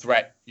West is a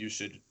threat, you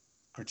should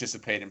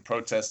participate in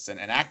protests and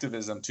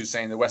activism, to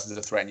saying the West is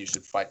a threat and you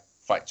should fight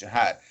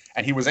jihad.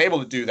 And he was able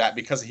to do that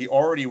because he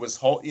already was,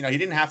 he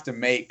didn't have to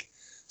make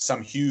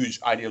some huge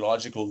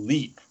ideological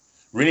leap.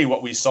 Really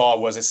what we saw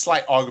was a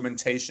slight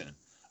augmentation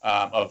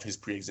of his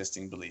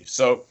pre-existing beliefs.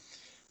 So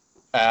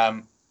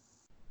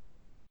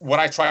what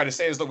I try to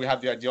say is that we have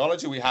the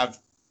ideology, we have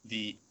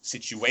the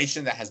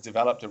situation that has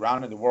developed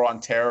around it. The war on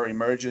terror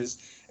emerges.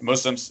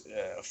 Muslims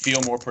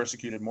feel more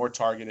persecuted, more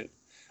targeted.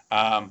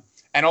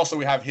 And also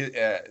we have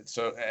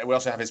we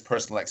also have his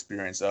personal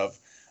experience of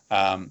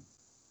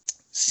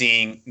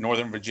seeing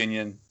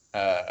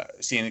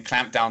seeing the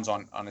clampdowns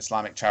on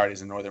Islamic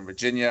charities in Northern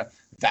Virginia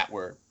that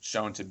were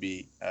shown to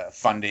be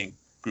funding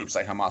groups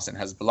like Hamas and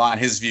Hezbollah. In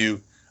his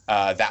view,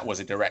 that was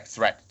a direct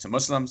threat to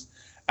Muslims.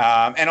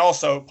 And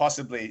also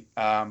possibly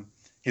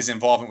his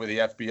involvement with the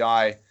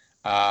FBI,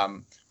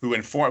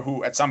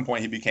 who at some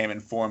point he became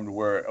informed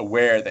were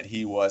aware that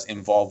he was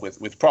involved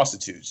with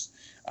prostitutes.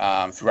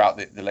 Throughout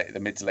the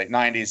mid to late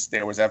 90s,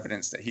 there was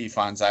evidence that he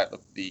finds out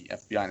that the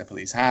FBI and the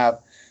police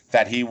have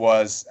that he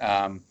was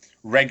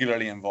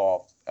regularly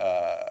involved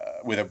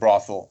with a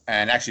brothel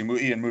and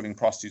actually even moving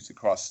prostitutes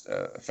across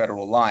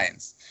federal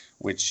lines,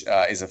 which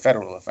is a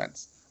federal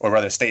offense, or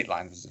rather state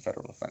lines is a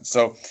federal offense.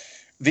 So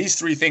these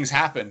three things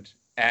happened,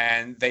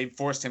 and they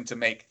forced him to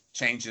make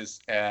changes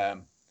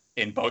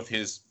in both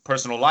his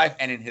personal life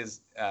and in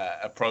his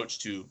approach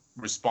to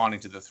responding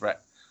to the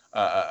threat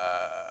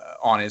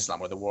on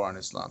Islam, or the war on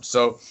Islam.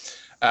 So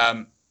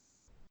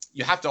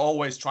you have to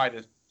always try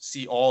to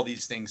see all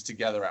these things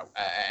together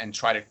and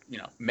try to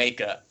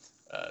make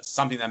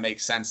something that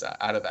makes sense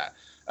out of that.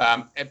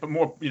 But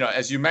more,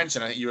 as you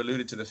mentioned, I think you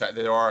alluded to the fact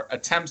that there are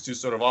attempts to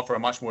sort of offer a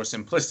much more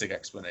simplistic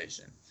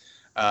explanation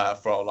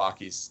for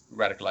al-Awlaki's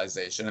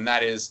radicalization, and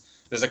that is,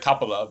 there's a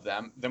couple of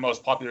them. The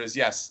most popular is,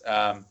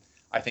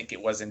 I think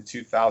it was in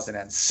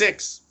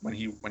 2006 when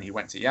he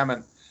went to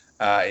Yemen.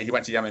 He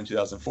went to Yemen in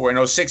 2004. In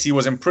 2006, he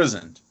was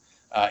imprisoned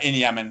in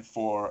Yemen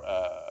for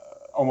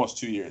almost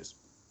 2 years.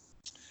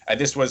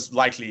 This was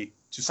likely,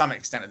 to some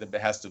extent, at the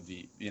behest of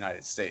the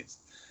United States.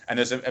 And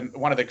there's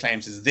one of the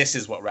claims is this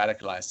is what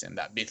radicalized him,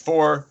 that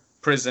before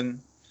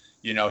prison,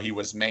 he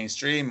was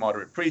mainstream,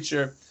 moderate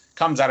preacher,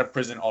 comes out of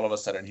prison, all of a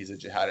sudden he's a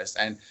jihadist.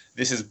 And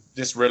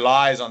this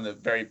relies on the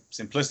very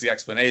simplistic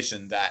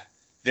explanation that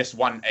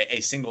a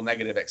single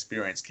negative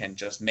experience can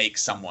just make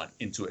someone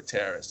into a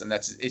terrorist. And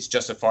it's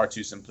just a far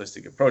too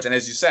simplistic approach. And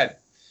as you said,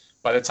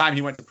 by the time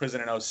he went to prison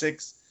in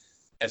 2006,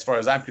 as far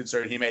as I'm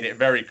concerned, he made it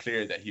very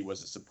clear that he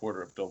was a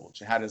supporter of global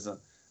jihadism.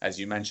 As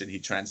you mentioned, he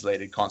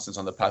translated Constance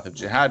on the Path of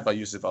Jihad by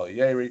Yusuf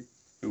al-Yairi,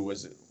 who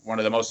was one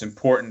of the most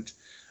important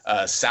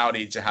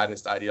Saudi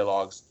jihadist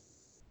ideologues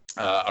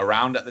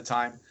around at the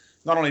time.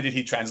 Not only did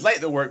he translate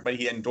the work, but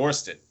he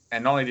endorsed it.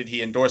 And not only did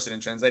he endorse it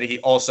and translate it, he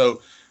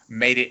also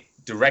made it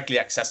directly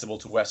accessible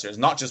to Westerners,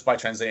 not just by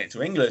translating it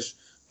to English,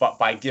 but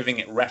by giving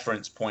it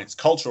reference points,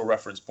 cultural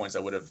reference points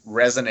that would have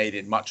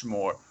resonated much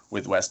more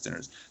with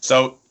Westerners.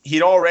 So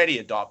he'd already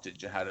adopted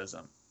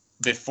jihadism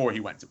before he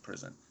went to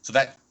prison. So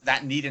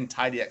that neat and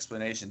tidy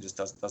explanation just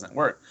doesn't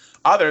work.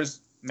 Others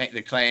make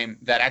the claim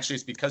that actually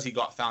it's because he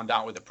got found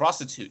out with the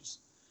prostitutes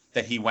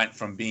that he went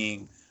from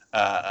being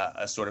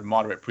a sort of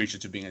moderate preacher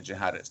to being a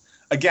jihadist.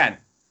 Again,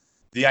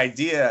 the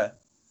idea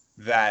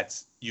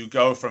that you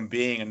go from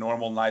being a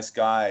normal, nice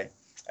guy,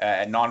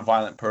 a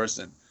non-violent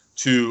person,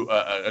 to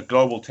a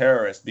global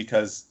terrorist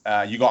because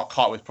you got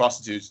caught with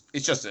prostitutes,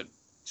 it's just,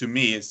 to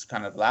me, it's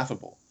kind of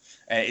laughable.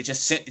 And it's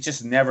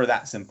just never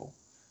that simple.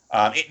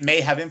 It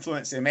may have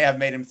influenced, it may have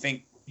made him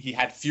think he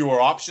had fewer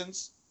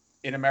options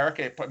in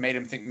America. It made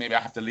him think, maybe I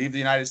have to leave the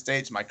United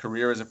States. My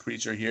career as a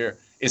preacher here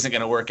isn't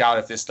going to work out.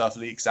 If this stuff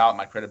leaks out,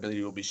 my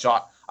credibility will be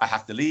shot. I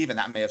have to leave, and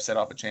that may have set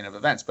off a chain of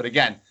events. But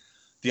again,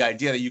 the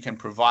idea that you can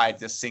provide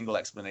this single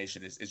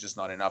explanation is just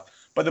not enough.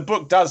 But the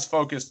book does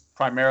focus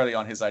primarily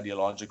on his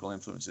ideological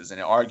influences, and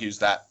it argues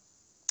that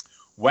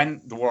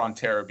when the war on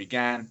terror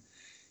began,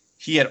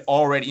 he had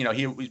already,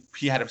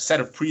 he had a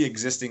set of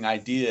pre-existing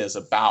ideas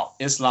about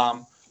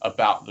Islam,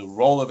 about the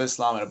role of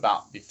Islam, and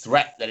about the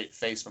threat that it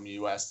faced from the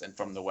U.S. and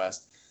from the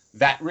West,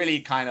 that really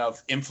kind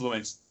of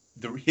influenced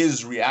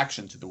his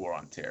reaction to the war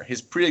on terror.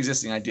 His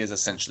pre-existing ideas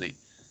essentially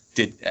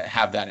did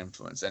have that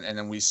influence, and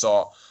then we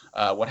saw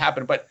what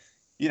happened. But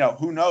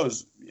who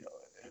knows?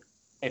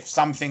 If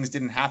some things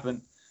didn't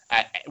happen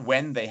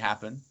when they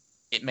happened,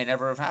 it may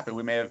never have happened.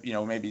 We may have,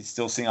 maybe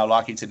still seeing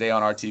al-Awlaki today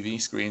on our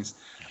TV screens,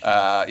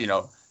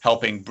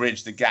 helping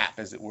bridge the gap,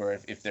 as it were,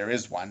 if there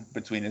is one,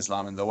 between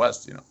Islam and the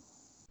West.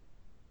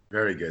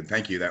 Very good.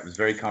 Thank you. That was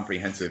very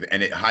comprehensive,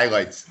 and it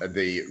highlights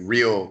the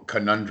real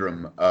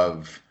conundrum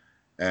of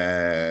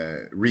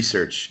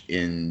research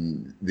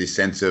in the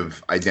sense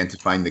of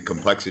identifying the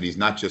complexities,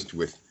 not just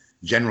with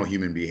general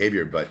human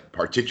behavior, but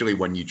particularly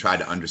when you try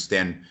to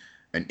understand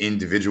an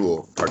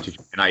individual,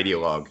 particularly an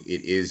ideologue.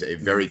 It is a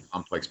very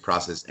complex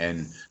process,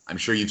 and I'm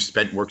sure you've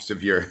spent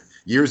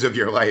years of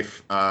your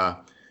life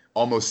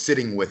almost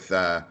sitting with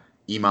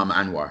Imam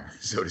Anwar,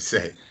 so to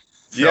say.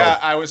 So, yeah,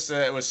 I was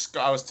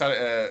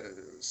telling.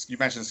 You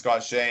mentioned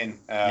Scott Shane,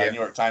 New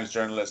York Times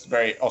journalist.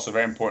 Very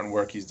important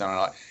work he's done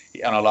on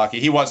al-Awlaki.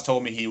 He once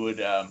told me he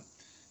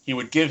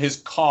would give his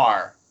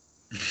car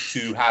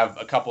to have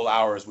a couple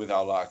hours with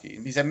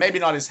al-Awlaki. He said maybe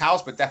not his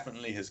house, but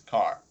definitely his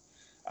car.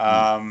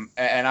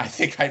 And I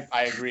think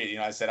I agree.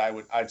 I said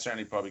I'd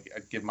certainly probably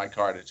give my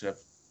car to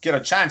get a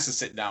chance to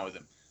sit down with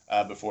him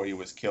before he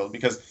was killed.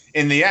 Because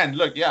in the end,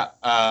 look,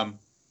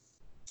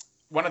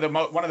 one of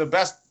the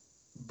best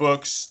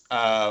books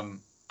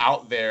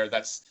out there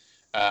that's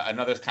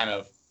another kind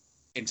of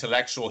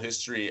intellectual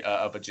history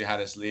of a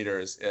jihadist leader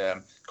is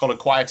called A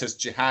Quietist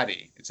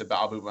Jihadi. It's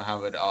about Abu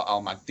Muhammad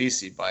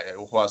al-Maqdisi by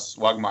Huas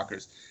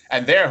Wagmakers.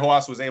 And there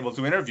Huas was able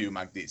to interview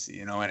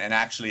Maqdisi, and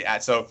actually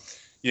add. So,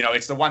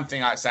 it's the one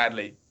thing I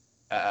sadly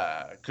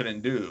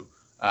couldn't do.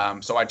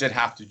 So I did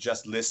have to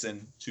just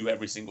listen to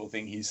every single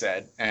thing he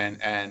said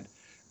and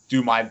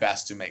do my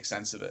best to make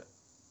sense of it.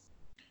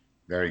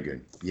 Very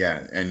good.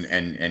 Yeah,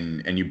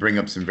 and you bring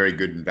up some very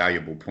good and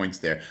valuable points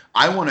there.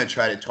 I want to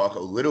try to talk a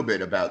little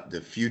bit about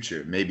the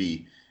future,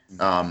 maybe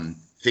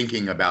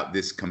thinking about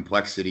this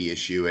complexity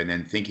issue and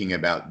then thinking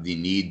about the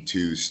need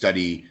to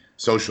study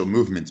social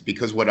movements,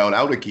 because what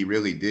al-Awlaki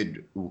really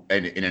did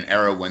in an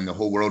era when the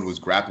whole world was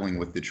grappling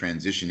with the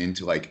transition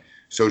into like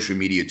social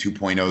media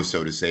 2.0,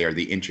 so to say, or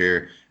the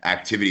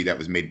interactivity that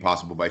was made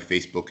possible by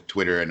Facebook,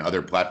 Twitter, and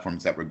other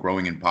platforms that were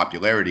growing in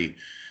popularity,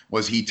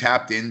 was he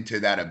tapped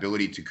into that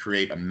ability to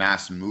create a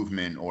mass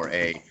movement or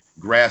a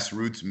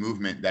grassroots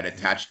movement that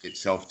attached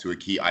itself to a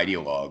key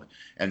ideologue.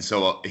 And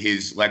so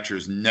his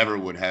lectures never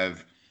would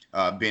have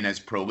been as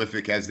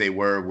prolific as they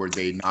were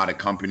they not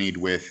accompanied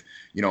with,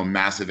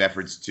 massive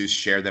efforts to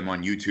share them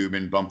on YouTube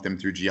and bump them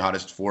through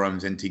jihadist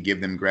forums and to give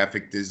them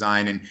graphic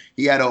design. And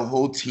he had a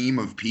whole team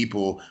of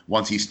people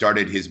once he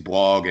started his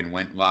blog and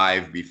went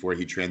live before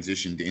he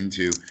transitioned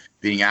into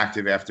being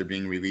active after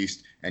being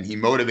released. And he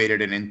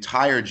motivated an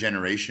entire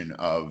generation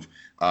of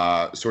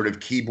sort of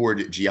keyboard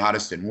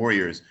jihadists and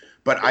warriors.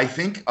 But I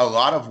think a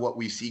lot of what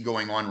we see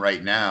going on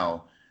right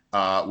now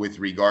with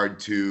regard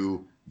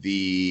to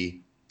the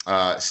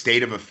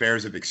state of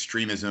affairs of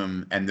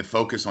extremism and the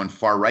focus on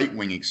far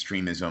right-wing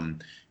extremism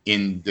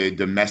in the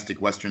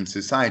domestic Western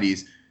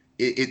societies,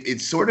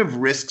 it sort of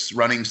risks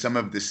running some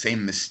of the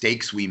same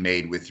mistakes we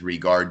made with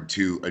regard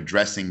to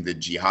addressing the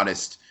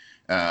jihadist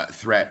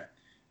threat.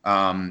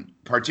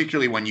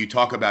 Particularly when you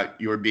talk about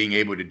your being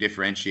able to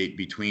differentiate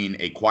between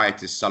a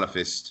quietist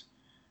Salafist,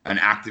 an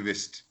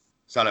activist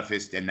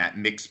Salafist, and that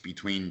mix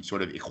between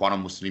sort of Ikhwan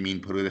al-Muslimin,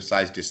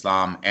 politicized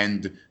Islam,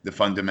 and the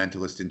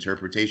fundamentalist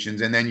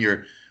interpretations, and then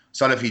your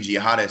Salafi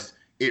jihadist,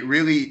 it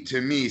really,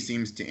 to me,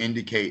 seems to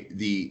indicate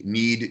the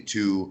need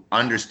to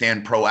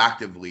understand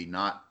proactively,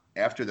 not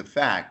after the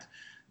fact,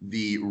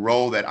 the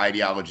role that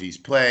ideologies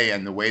play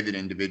and the way that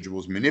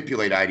individuals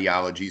manipulate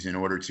ideologies in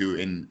order to,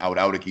 in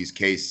al-Awlaki's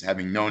case,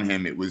 having known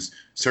him, it was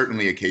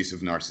certainly a case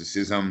of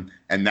narcissism,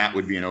 and that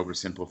would be an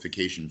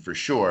oversimplification for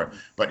sure.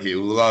 But he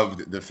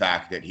loved the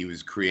fact that he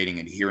was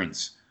creating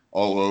adherents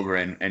all over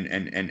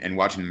and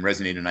watching them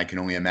resonate. And I can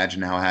only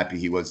imagine how happy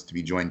he was to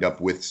be joined up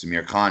with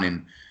Samir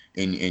Khan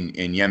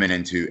in Yemen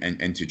and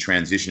to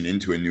transition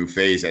into a new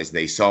phase as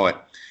they saw it.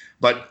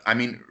 But I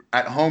mean,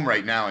 at home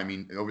right now, I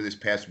mean, over this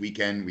past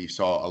weekend, we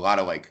saw a lot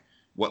of like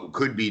what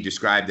could be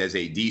described as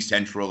a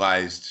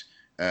decentralized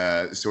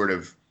sort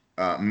of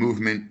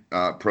movement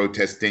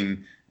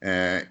protesting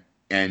and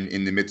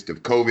in the midst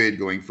of COVID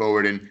going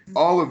forward. And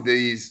all of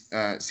these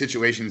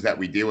situations that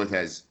we deal with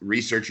as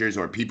researchers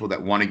or people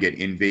that want to get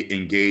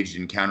engaged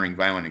in countering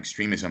violent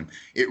extremism,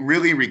 it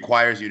really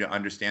requires you to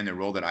understand the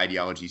role that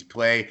ideologies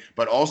play,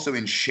 but also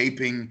in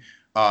shaping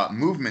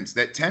movements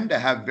that tend to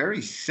have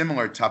very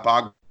similar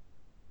topography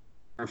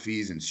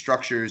and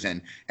structures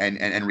and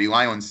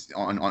rely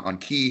on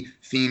key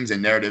themes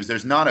and narratives.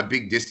 There's not a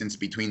big distance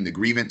between the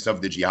grievance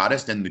of the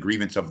jihadist and the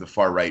grievance of the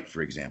far right,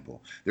 for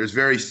example. There's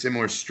very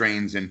similar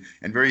strains and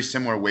very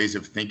similar ways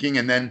of thinking,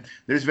 and then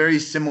there's very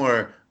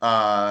similar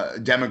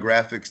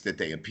demographics that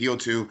they appeal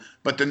to.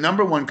 But the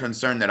number one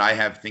concern that I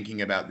have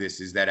thinking about this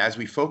is that as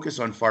we focus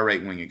on far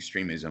right-wing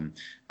extremism,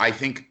 I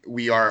think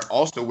we are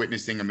also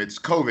witnessing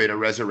amidst COVID a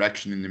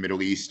resurrection in the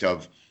Middle East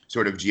of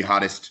sort of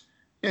jihadist.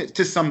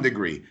 To some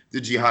degree, the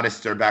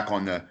jihadists are back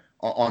on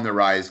the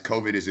rise.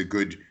 COVID is a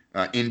good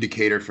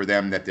indicator for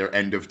them that their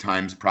end of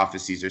times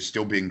prophecies are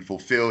still being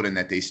fulfilled and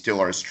that they still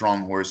are a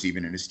strong horse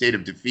even in a state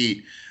of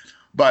defeat.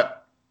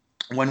 But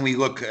when we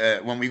look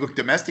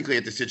domestically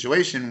at the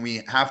situation,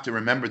 we have to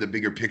remember the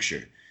bigger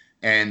picture.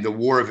 And the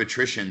war of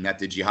attrition that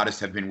the jihadists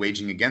have been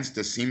waging against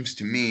us seems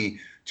to me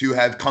to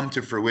have come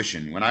to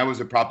fruition. When I was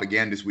a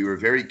propagandist, we were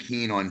very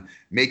keen on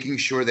making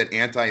sure that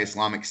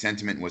anti-Islamic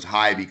sentiment was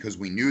high because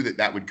we knew that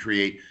that would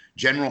create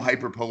general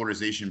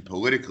hyperpolarization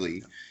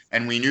politically.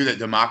 And we knew that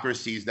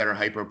democracies that are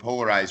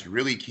hyperpolarized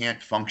really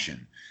can't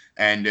function.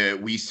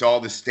 And we saw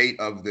the state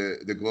of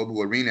the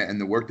global arena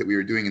and the work that we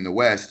were doing in the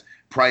West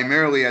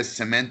primarily as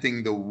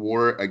cementing the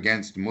war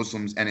against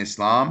Muslims and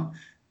Islam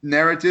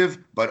narrative,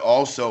 but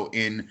also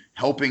in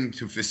helping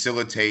to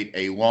facilitate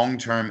a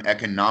long-term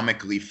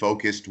economically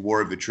focused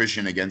war of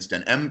attrition against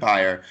an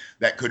empire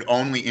that could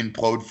only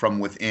implode from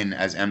within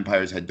as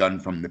empires had done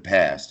from the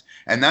past.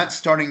 And that's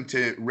starting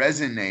to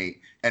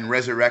resonate and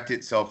resurrect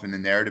itself in the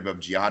narrative of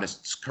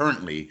jihadists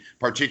currently,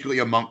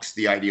 particularly amongst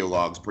the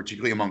ideologues,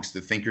 particularly amongst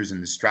the thinkers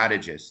and the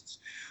strategists.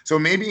 So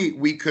maybe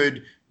we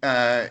could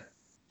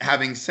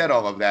having said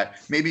all of that,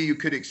 maybe you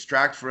could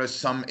extract for us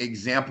some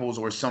examples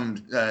or some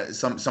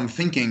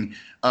thinking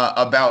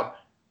about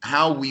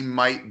how we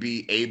might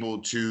be able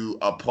to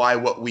apply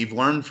what we've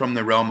learned from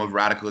the realm of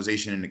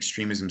radicalization and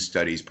extremism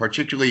studies,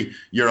 particularly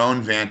your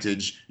own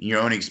vantage, your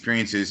own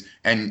experiences,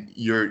 and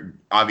you're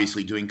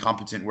obviously doing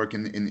competent work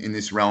in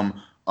this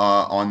realm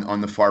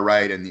on the far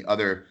right and the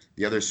other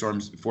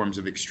forms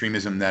of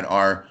extremism that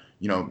are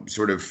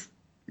sort of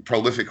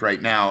prolific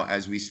right now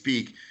as we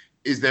speak.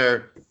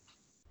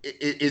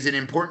 Is it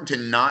important to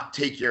not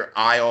take your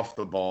eye off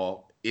the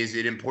ball? Is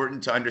it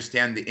important to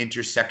understand the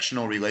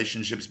intersectional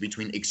relationships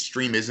between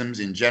extremisms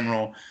in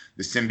general,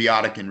 the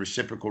symbiotic and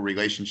reciprocal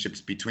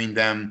relationships between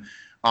them?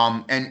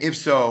 And if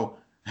so,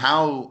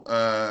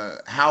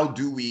 how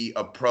do we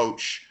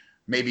approach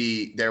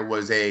maybe there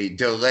was a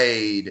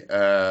delayed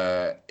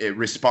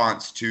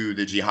response to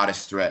the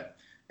jihadist threat?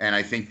 And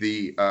I think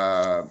the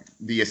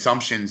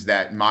assumptions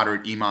that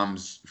moderate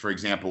imams, for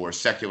example, or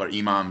secular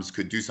imams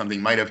could do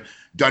something might have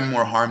done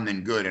more harm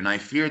than good. And I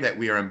fear that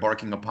we are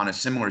embarking upon a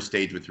similar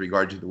stage with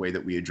regard to the way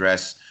that we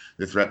address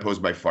the threat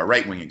posed by far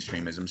right-wing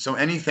extremism. So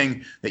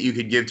anything that you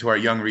could give to our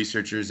young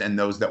researchers and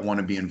those that want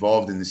to be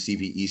involved in the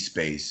CVE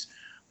space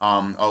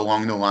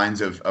along the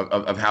lines of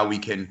how we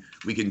can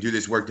do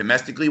this work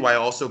domestically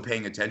while also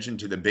paying attention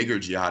to the bigger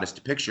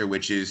jihadist picture,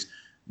 which is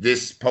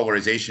this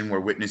polarization we're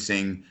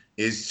witnessing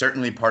is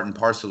certainly part and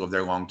parcel of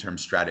their long-term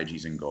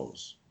strategies and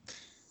goals.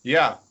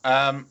 Yeah.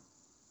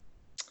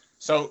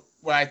 So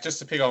just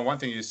to pick on one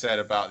thing you said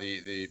about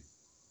the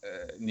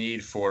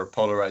need for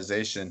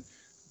polarization,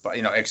 but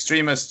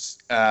extremists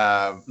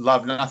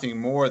love nothing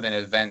more than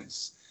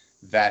events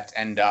that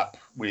end up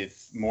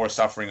with more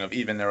suffering of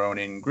even their own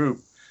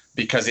in-group,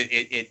 because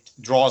it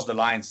draws the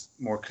lines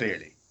more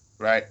clearly,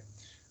 right?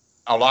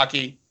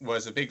 Al-Awlaki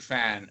was a big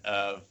fan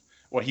of,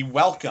 he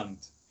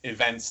welcomed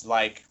events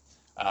like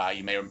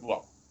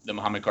the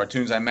Muhammad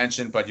cartoons I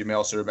mentioned, but you may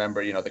also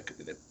remember,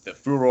 the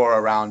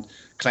furor around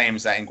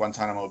claims that in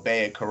Guantanamo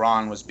Bay, a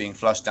Quran was being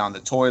flushed down the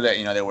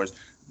toilet. There was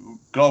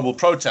global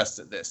protests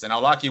at this. And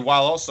al-Awlaki,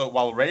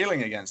 while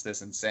railing against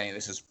this and saying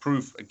this is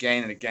proof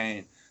again and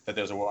again that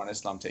there's a war on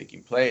Islam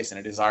taking place and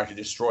a desire to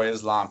destroy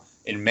Islam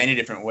in many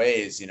different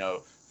ways,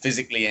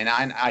 physically and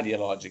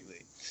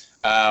ideologically.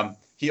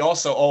 He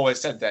also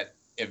always said that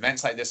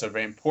events like this are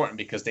very important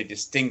because they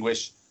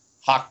distinguish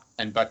haq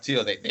and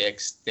batil.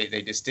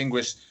 They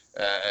distinguish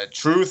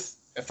truth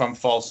from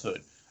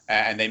falsehood,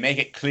 and they make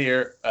it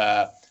clear.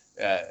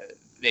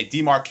 They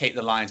demarcate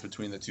the lines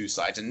between the two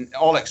sides, and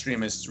all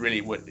extremists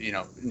really would,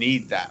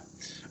 need that.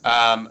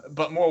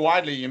 But more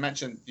widely, you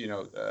mentioned,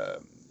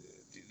 the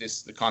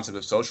concept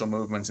of social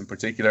movements in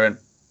particular, and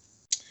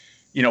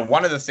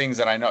one of the things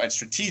that I know, and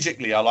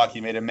strategically,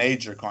 al-Awlaki made a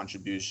major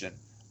contribution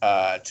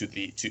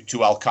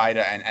to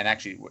Al-Qaeda and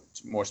actually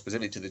more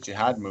specifically to the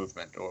Jihad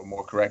movement, or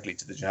more correctly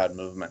to the Jihad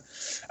movement,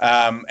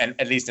 and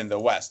at least in the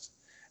West.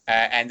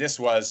 And this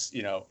was,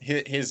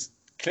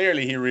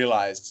 clearly he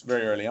realized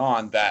very early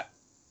on that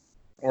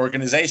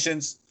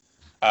organizations,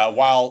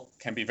 while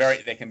they can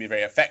be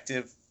very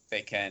effective,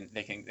 they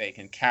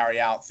can carry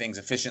out things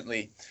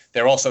efficiently,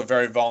 they're also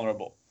very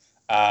vulnerable.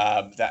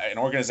 That an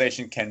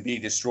organization can be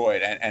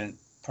destroyed and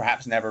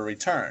perhaps never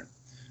return.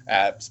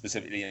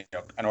 Specifically,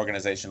 an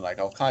organization like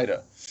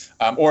Al-Qaeda,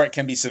 or it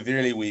can be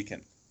severely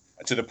weakened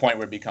to the point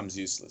where it becomes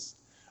useless.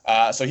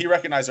 So he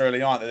recognized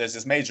early on that there's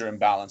this major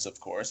imbalance, of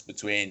course,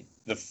 between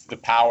the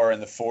power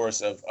and the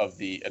force of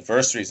the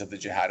adversaries of the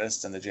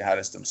jihadists and the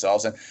jihadists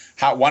themselves, and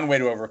how one way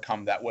to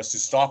overcome that was to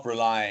stop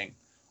relying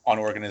on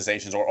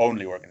organizations or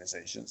only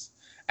organizations,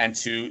 and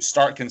to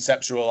start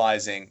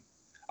conceptualizing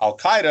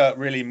Al-Qaeda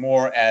really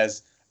more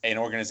as an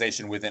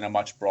organization within a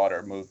much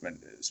broader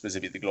movement,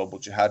 specifically the global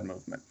jihad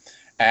movement.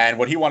 And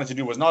what he wanted to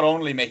do was not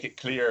only make it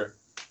clear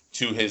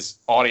to his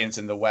audience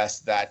in the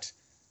West that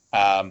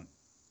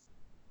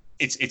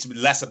it's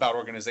less about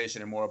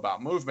organization and more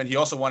about movement. He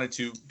also wanted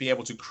to be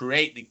able to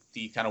create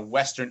the kind of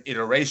Western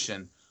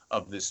iteration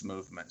of this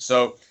movement.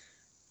 So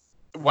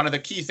one of the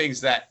key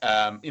things that,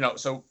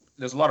 so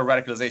there's a lot of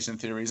radicalization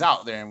theories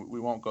out there, and we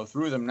won't go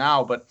through them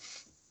now, but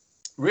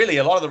really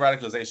a lot of the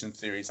radicalization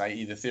theories,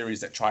 i.e. the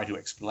theories that try to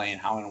explain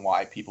how and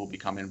why people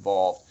become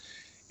involved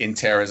in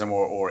terrorism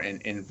or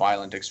in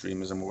violent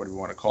extremism, or whatever you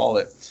want to call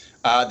it,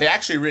 they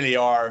actually really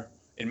are,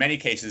 in many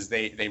cases,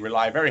 they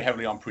rely very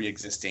heavily on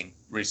pre-existing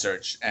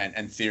research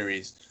and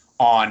theories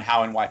on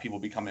how and why people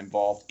become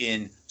involved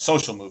in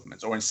social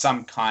movements or in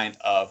some kind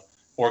of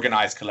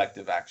organized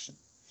collective action.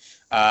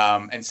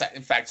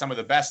 In fact, some of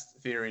the best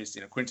theories,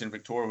 Quentin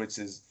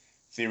Victorowicz's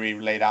theory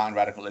laid out in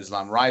Radical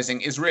Islam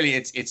Rising is really,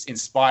 it's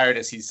inspired,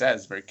 as he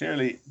says very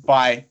clearly,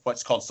 by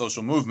what's called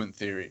social movement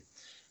theory.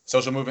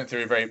 Social movement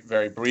theory, very,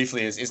 very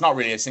briefly, is not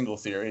really a single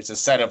theory. It's a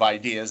set of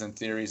ideas and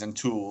theories and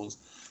tools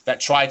that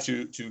try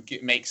to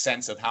make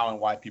sense of how and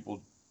why people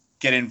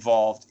get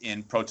involved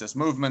in protest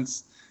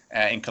movements,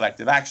 in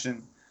collective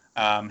action,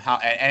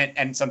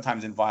 and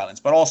sometimes in violence,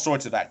 but all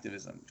sorts of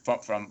activism,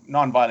 from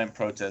nonviolent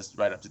protests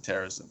right up to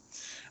terrorism.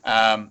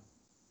 A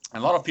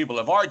lot of people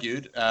have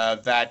argued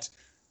that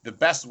the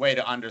best way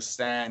to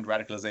understand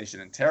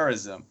radicalization and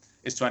terrorism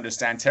is to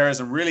understand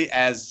terrorism really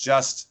as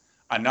just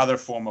another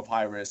form of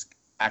high-risk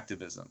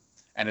activism,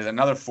 and as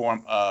another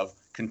form of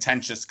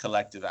contentious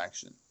collective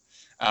action.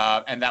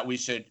 And that we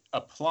should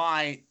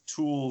apply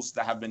tools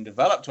that have been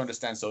developed to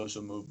understand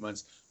social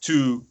movements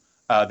to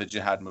the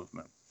jihad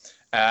movement.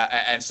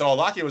 And so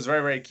al-Awlaki was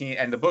very, very keen,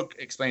 and the book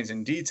explains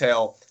in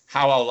detail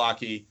how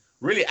al-Awlaki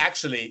really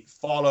actually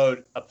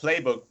followed a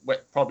playbook,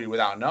 probably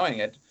without knowing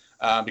it,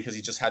 because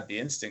he just had the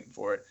instinct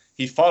for it.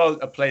 He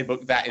followed a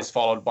playbook that is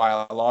followed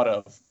by a lot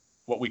of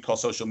what we call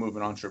social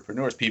movement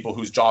entrepreneurs, people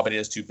whose job it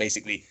is to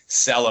basically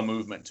sell a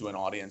movement to an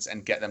audience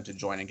and get them to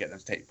join and get them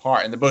to take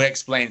part. And the book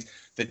explains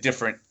the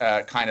different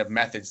kind of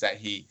methods that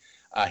he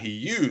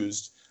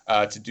used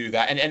to do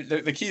that. And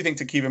the key thing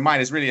to keep in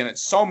mind is really, and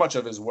so much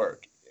of his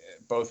work,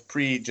 both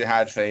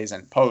pre-jihad phase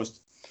and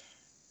post,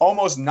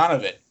 almost none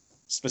of it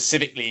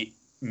specifically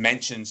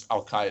mentions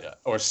Al-Qaeda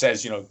or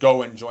says,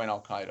 go and join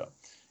Al-Qaeda.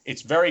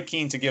 It's very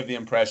keen to give the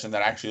impression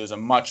that actually there's a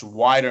much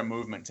wider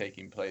movement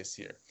taking place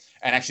here.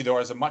 And actually there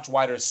is a much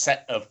wider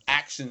set of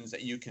actions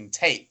that you can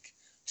take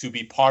to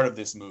be part of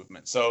this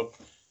movement. So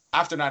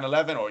after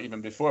 9/11, or even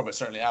before, but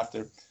certainly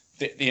after,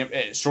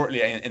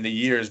 shortly in the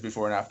years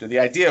before and after, the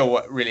idea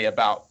really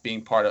about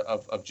being part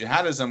of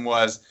jihadism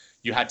was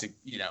you had to,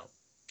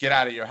 get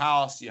out of your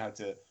house, you had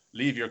to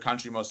leave your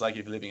country, most likely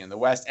if you're living in the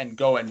West, and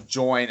go and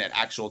join an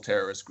actual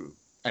terrorist group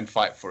and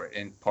fight for it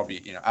in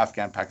probably,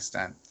 Afghan,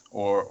 Pakistan,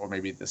 or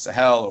maybe the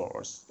Sahel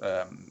or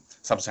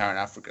Sub-Saharan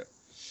Africa,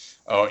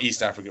 or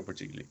East Africa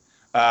particularly.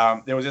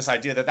 There was this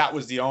idea that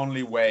was the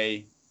only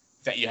way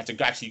that you had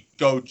to actually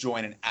go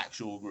join an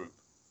actual group.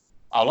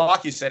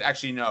 Al-Awlaki said,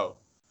 actually, no.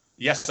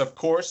 Yes, of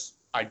course,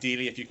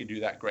 ideally, if you could do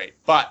that, great.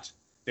 But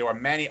there were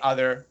many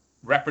other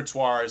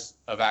repertoires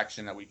of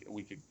action that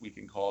we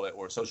can call it,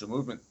 or social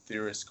movement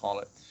theorists call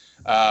it,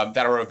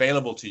 that are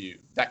available to you,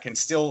 that can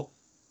still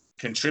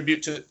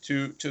contribute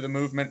to the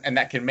movement and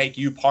that can make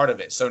you part of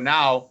it. So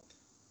now,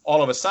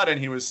 all of a sudden,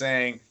 he was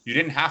saying you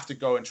didn't have to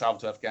go and travel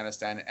to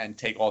Afghanistan and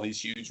take all these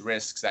huge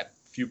risks that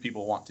few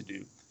people want to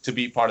do to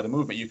be part of the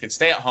movement. You could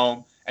stay at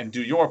home and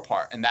do your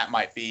part, and that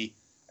might be,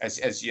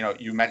 as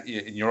you meant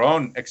in your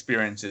own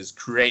experiences,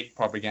 create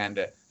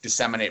propaganda,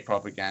 disseminate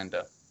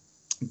propaganda,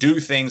 do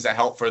things that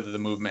help further the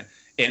movement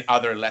in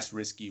other less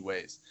risky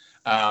ways.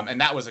 And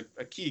that was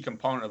a key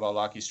component of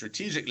al-Awlaki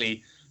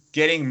strategically,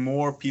 getting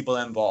more people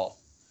involved.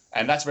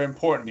 And that's very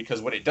important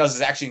because what it does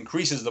is actually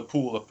increases the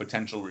pool of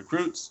potential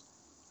recruits.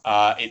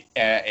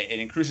 It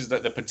increases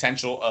the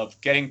potential of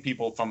getting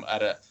people from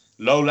at a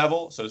low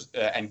level,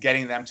 and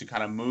getting them to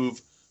kind of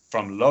move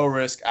from low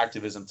risk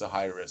activism to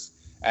high risk.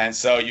 And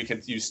so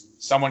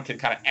someone can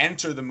kind of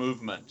enter the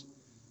movement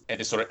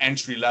at a sort of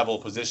entry-level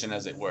position,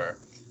 as it were,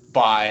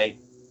 by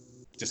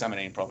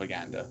disseminating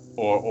propaganda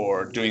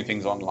or doing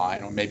things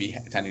online or maybe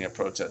attending a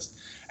protest.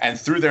 And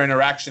through their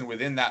interaction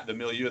within the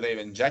milieu they've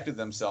injected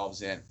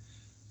themselves in,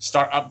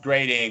 start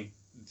upgrading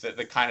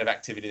the kind of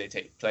activity they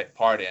take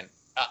part in,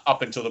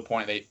 up until the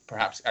point they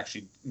perhaps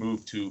actually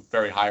move to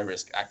very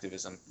high-risk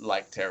activism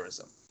like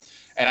terrorism.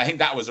 And I think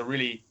that was a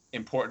really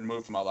important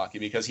move from al-Awlaki,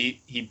 because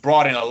he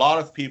brought in a lot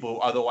of people who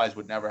otherwise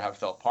would never have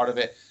felt part of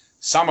it,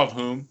 some of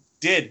whom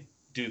did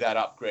do that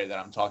upgrade that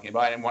I'm talking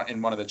about.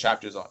 In one of the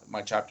chapters,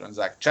 my chapter on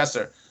Zach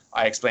Chesser,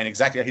 I explain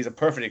exactly. He's a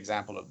perfect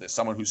example of this.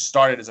 Someone who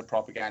started as a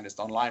propagandist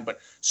online, but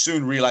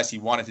soon realized he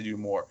wanted to do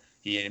more.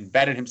 He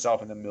embedded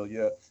himself in the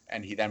milieu,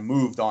 and he then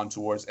moved on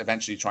towards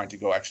eventually trying to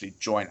go actually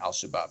join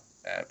al-Shabaab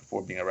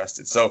before being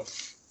arrested. So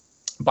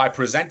by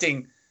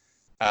presenting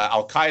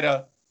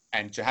al-Qaeda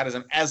and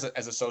jihadism as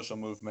a social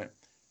movement,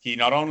 he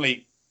not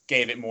only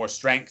gave it more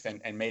strength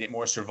and made it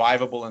more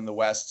survivable in the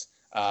West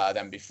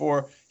than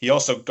before, he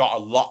also got a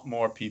lot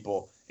more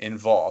people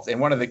involved. And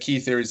one of the key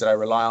theories that I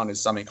rely on is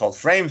something called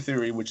frame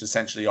theory, which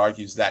essentially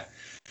argues that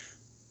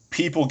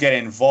people get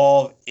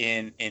involved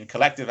in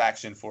collective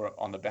action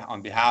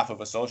on behalf of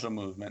a social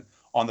movement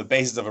on the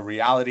basis of a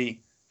reality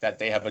that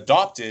they have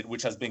adopted,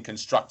 which has been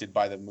constructed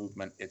by the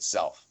movement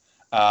itself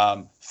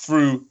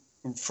through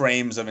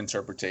frames of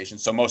interpretation.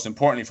 So most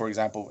importantly, for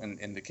example,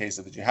 in the case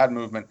of the jihad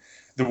movement,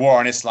 the war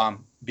on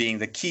Islam being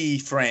the key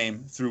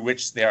frame through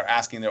which they are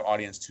asking their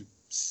audience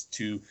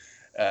to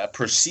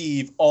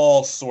perceive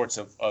all sorts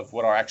of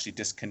what are actually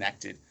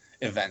disconnected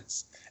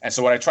events. And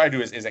so what I try to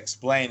do is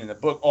explain in the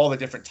book all the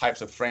different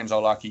types of frames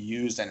al-Awlaki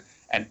used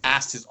and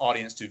asked his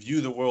audience to view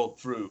the world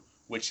through,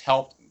 which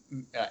helped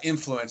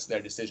influence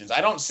their decisions.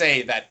 I don't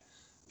say that,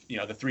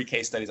 the 3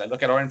 case studies I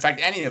look at, or in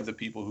fact any of the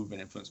people who've been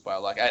influenced by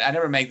al-Awlaki, I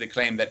never make the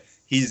claim that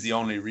he's the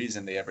only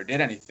reason they ever did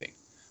anything.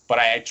 But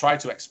I try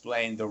to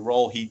explain the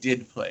role he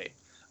did play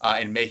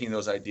in making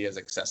those ideas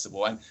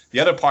accessible. And the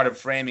other part of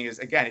framing is,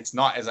 again, it's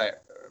not, as I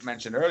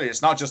mentioned earlier,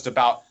 it's not just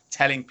about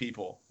telling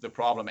people the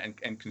problem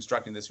and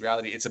constructing this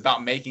reality. It's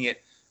about making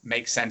it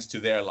make sense to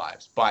their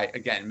lives by,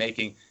 again,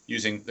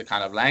 using the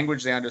kind of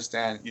language they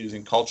understand,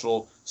 using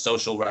cultural,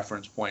 social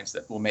reference points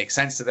that will make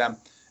sense to them,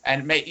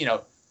 and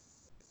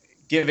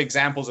give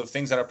examples of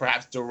things that are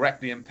perhaps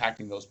directly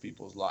impacting those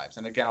people's lives.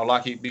 And again,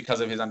 al-Awlaki,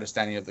 because of his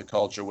understanding of the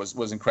culture,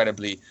 was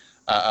incredibly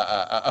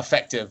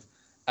effective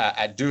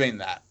at doing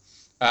that.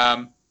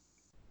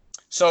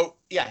 So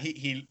yeah,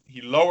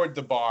 he lowered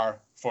the bar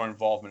for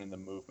involvement in the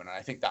movement, and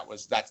I think that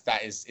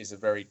is a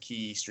very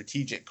key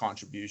strategic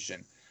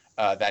contribution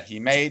that he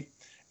made.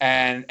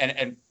 And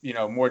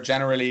more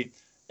generally,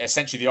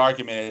 essentially the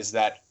argument is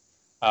that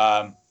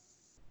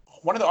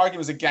one of the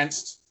arguments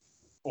against,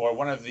 or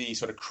one of the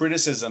sort of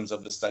criticisms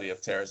of the study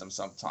of terrorism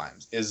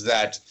sometimes, is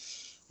that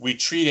we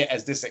treat it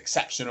as this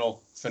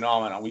exceptional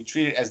phenomenon. We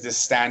treat it as this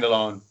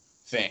standalone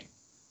thing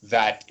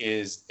that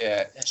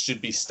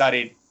should be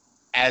studied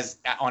as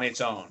on its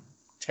own,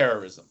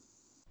 terrorism.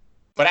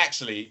 But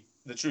actually,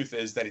 the truth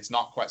is that it's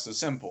not quite so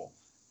simple.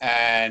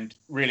 And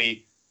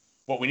really,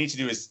 what we need to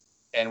do is,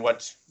 and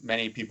what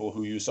many people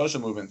who use social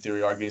movement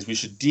theory argue, is we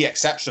should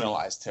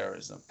de-exceptionalize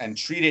terrorism and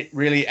treat it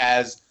really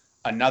as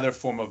another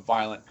form of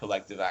violent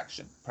collective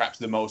action, perhaps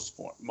the most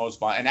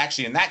violent. And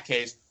actually, in that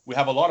case, we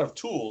have a lot of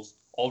tools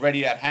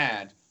already at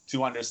hand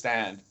to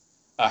understand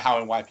how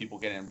and why people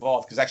get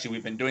involved, because actually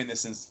we've been doing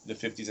this since the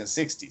 50s and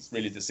 60s,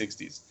 really the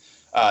 60s.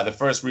 The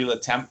first real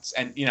attempts,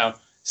 and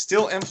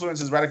still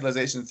influences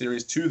radicalization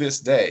theories to this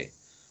day,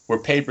 were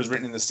papers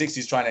written in the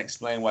 60s trying to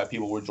explain why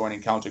people were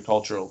joining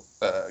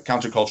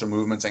counterculture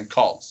movements and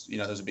cults.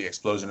 There's a big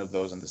explosion of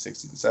those in the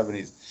 60s and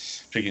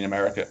 70s, particularly in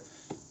America.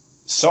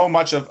 So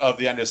much of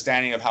the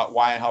understanding of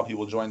why and how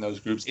people join those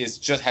groups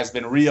has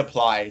been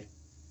reapplied,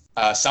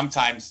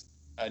 sometimes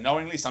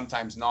knowingly,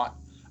 sometimes not,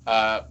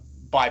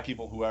 by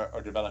people who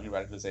are developing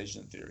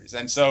radicalization theories.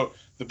 And so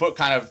the book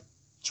kind of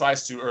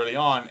tries to early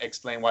on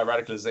explain why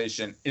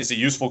radicalization is a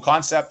useful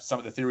concept. Some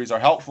of the theories are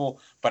helpful,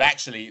 but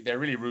actually they're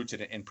really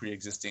rooted in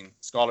pre-existing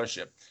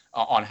scholarship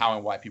on how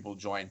and why people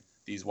join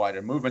these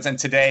wider movements. And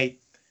today,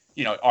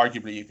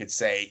 arguably you could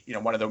say,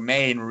 one of the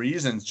main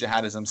reasons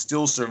jihadism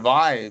still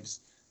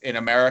survives in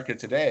America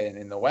today and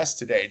in the West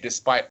today,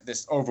 despite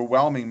this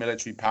overwhelming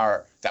military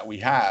power that we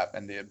have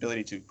and the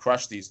ability to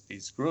crush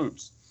these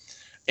groups,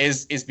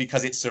 is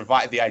because it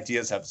survived. The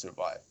ideas have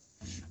survived.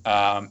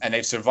 And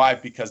they've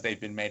survived because they've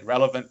been made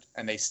relevant,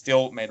 and they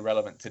still made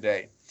relevant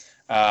today.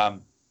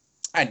 And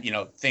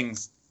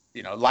things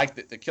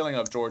like the killing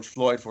of George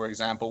Floyd, for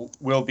example,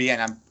 will be,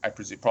 and I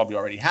presume probably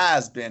already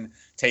has been,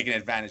 taken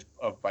advantage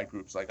of by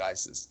groups like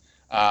ISIS,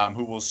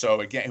 who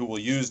will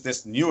use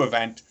this new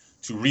event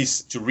to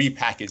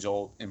repackage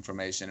old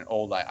information and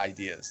old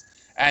ideas.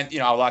 And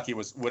al-Awlaki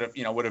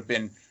would have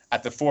been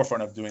at the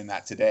forefront of doing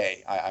that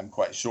today, I'm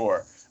quite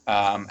sure.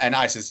 And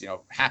ISIS,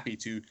 happy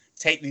to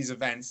take these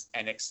events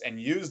and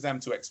use them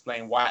to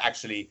explain why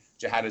actually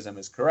jihadism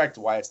is correct,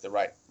 why it's the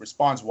right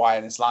response, why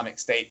an Islamic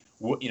State,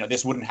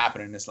 this wouldn't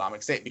happen in an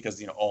Islamic State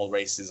because all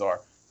races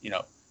are,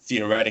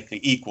 theoretically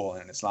equal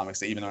in an Islamic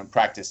state, even though in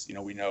practice,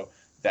 we know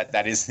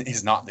that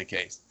is not the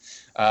case.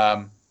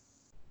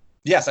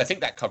 Yes, I think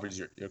that covers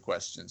your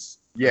questions.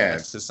 Yeah.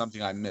 Unless there's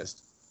something I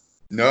missed.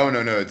 No.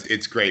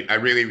 It's great. I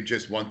really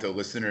just want the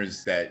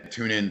listeners that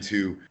tune in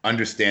to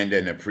understand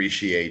and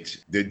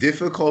appreciate the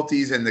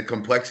difficulties and the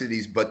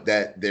complexities, but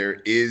that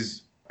there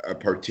is a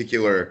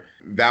particular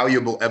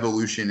valuable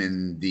evolution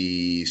in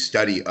the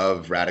study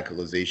of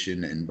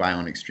radicalization and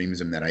violent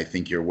extremism that I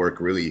think your work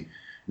really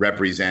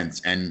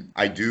represents. And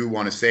I do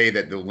want to say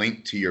that the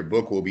link to your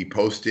book will be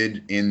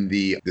posted in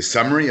the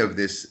summary of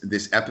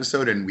this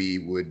episode, and we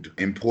would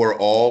implore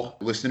all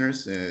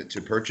listeners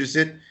to purchase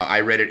it.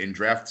 I read it in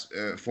draft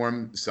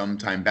form some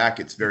time back.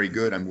 It's very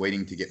good. I'm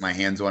waiting to get my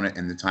hands on it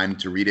and the time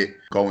to read it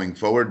going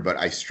forward, but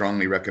I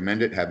strongly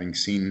recommend it, having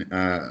seen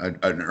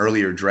an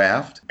earlier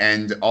draft.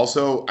 And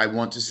also, I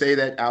want to say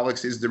that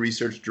Alex is the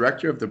research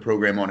director of the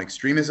program on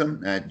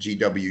extremism at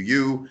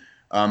GWU.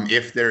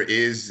 If there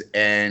is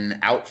an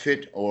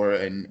outfit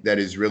that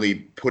is really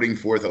putting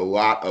forth a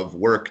lot of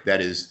work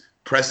that is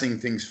pressing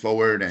things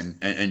forward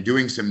and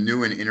doing some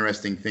new and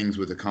interesting things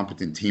with a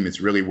competent team, it's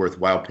really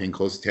worthwhile paying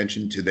close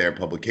attention to their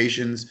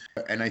publications.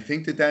 And I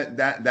think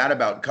that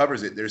about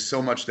covers it. There's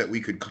so much that we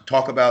could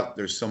talk about.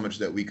 There's so much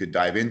that we could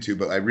dive into,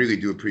 but I really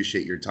do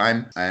appreciate your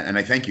time, and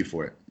I thank you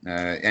for it.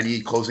 Any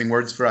closing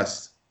words for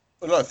us?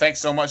 Well, look, thanks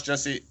so much,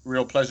 Jesse.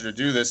 Real pleasure to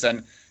do this.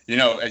 And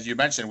as you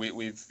mentioned,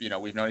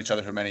 we've known each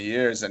other for many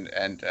years,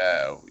 and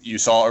you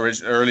saw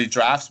early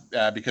drafts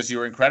because you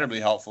were incredibly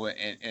helpful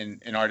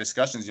in our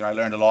discussions. I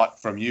learned a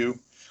lot from you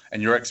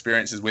and your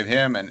experiences with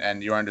him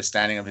and your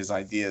understanding of his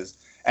ideas.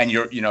 And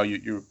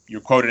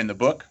you're quoted in the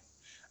book,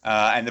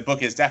 and the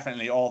book is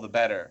definitely all the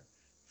better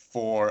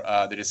for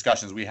the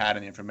discussions we had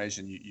and the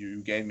information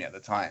you gave me at the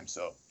time.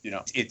 So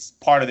it's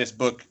part of this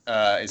book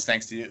is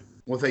thanks to you.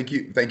 Well, thank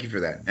you for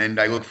that. And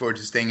I look forward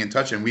to staying in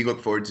touch, and we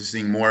look forward to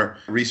seeing more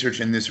research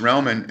in this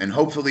realm, and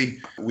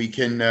hopefully we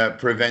can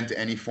prevent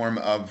any form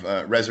of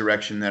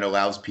resurrection that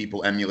allows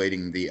people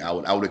emulating the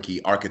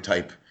al-Awlaki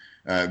archetype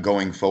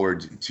going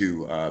forward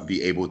to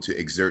be able to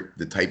exert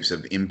the types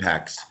of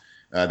impacts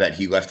that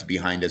he left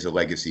behind as a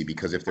legacy.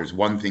 Because if there's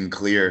one thing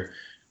clear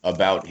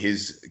about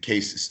his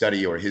case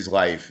study or his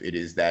life, it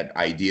is that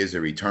ideas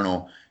are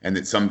eternal, and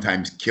that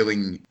sometimes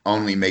killing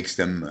only makes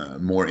them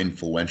more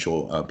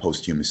influential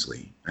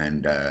posthumously.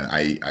 And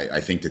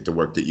I think that the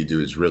work that you do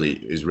is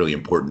really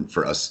important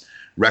for us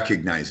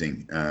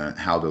recognizing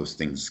how those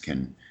things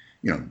can,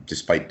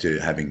 despite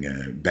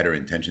having better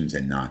intentions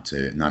and not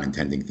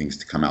intending things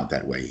to come out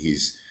that way.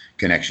 His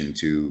connection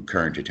to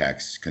current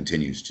attacks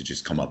continues to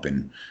just come up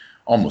in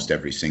almost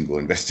every single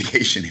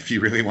investigation, if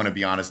you really want to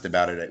be honest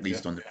about it, at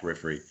least on the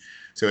periphery.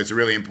 So it's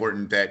really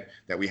important that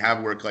we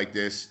have work like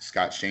this.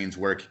 Scott Shane's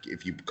work,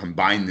 if you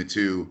combine the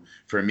two,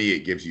 for me, it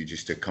gives you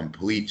just a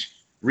complete,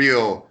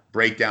 real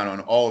breakdown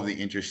on all of the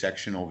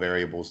intersectional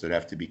variables that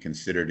have to be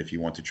considered if you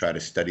want to try to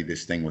study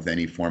this thing with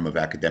any form of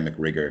academic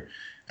rigor.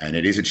 And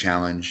it is a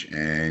challenge,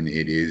 and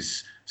it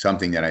is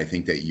something that I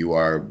think that you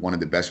are one of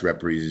the best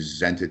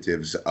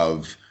representatives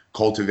of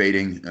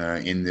cultivating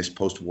in this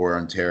post-war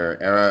on terror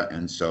era.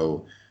 And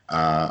so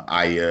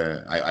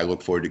I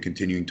look forward to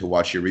continuing to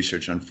watch your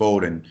research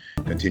unfold and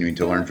continuing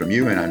to learn from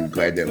you. And I'm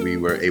glad that we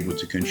were able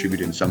to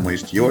contribute in some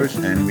ways to yours.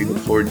 And we look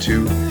forward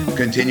to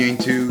continuing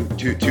to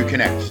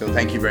connect. So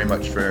thank you very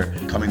much for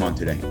coming on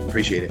today.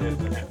 Appreciate it.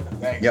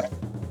 Thanks.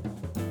 Yep.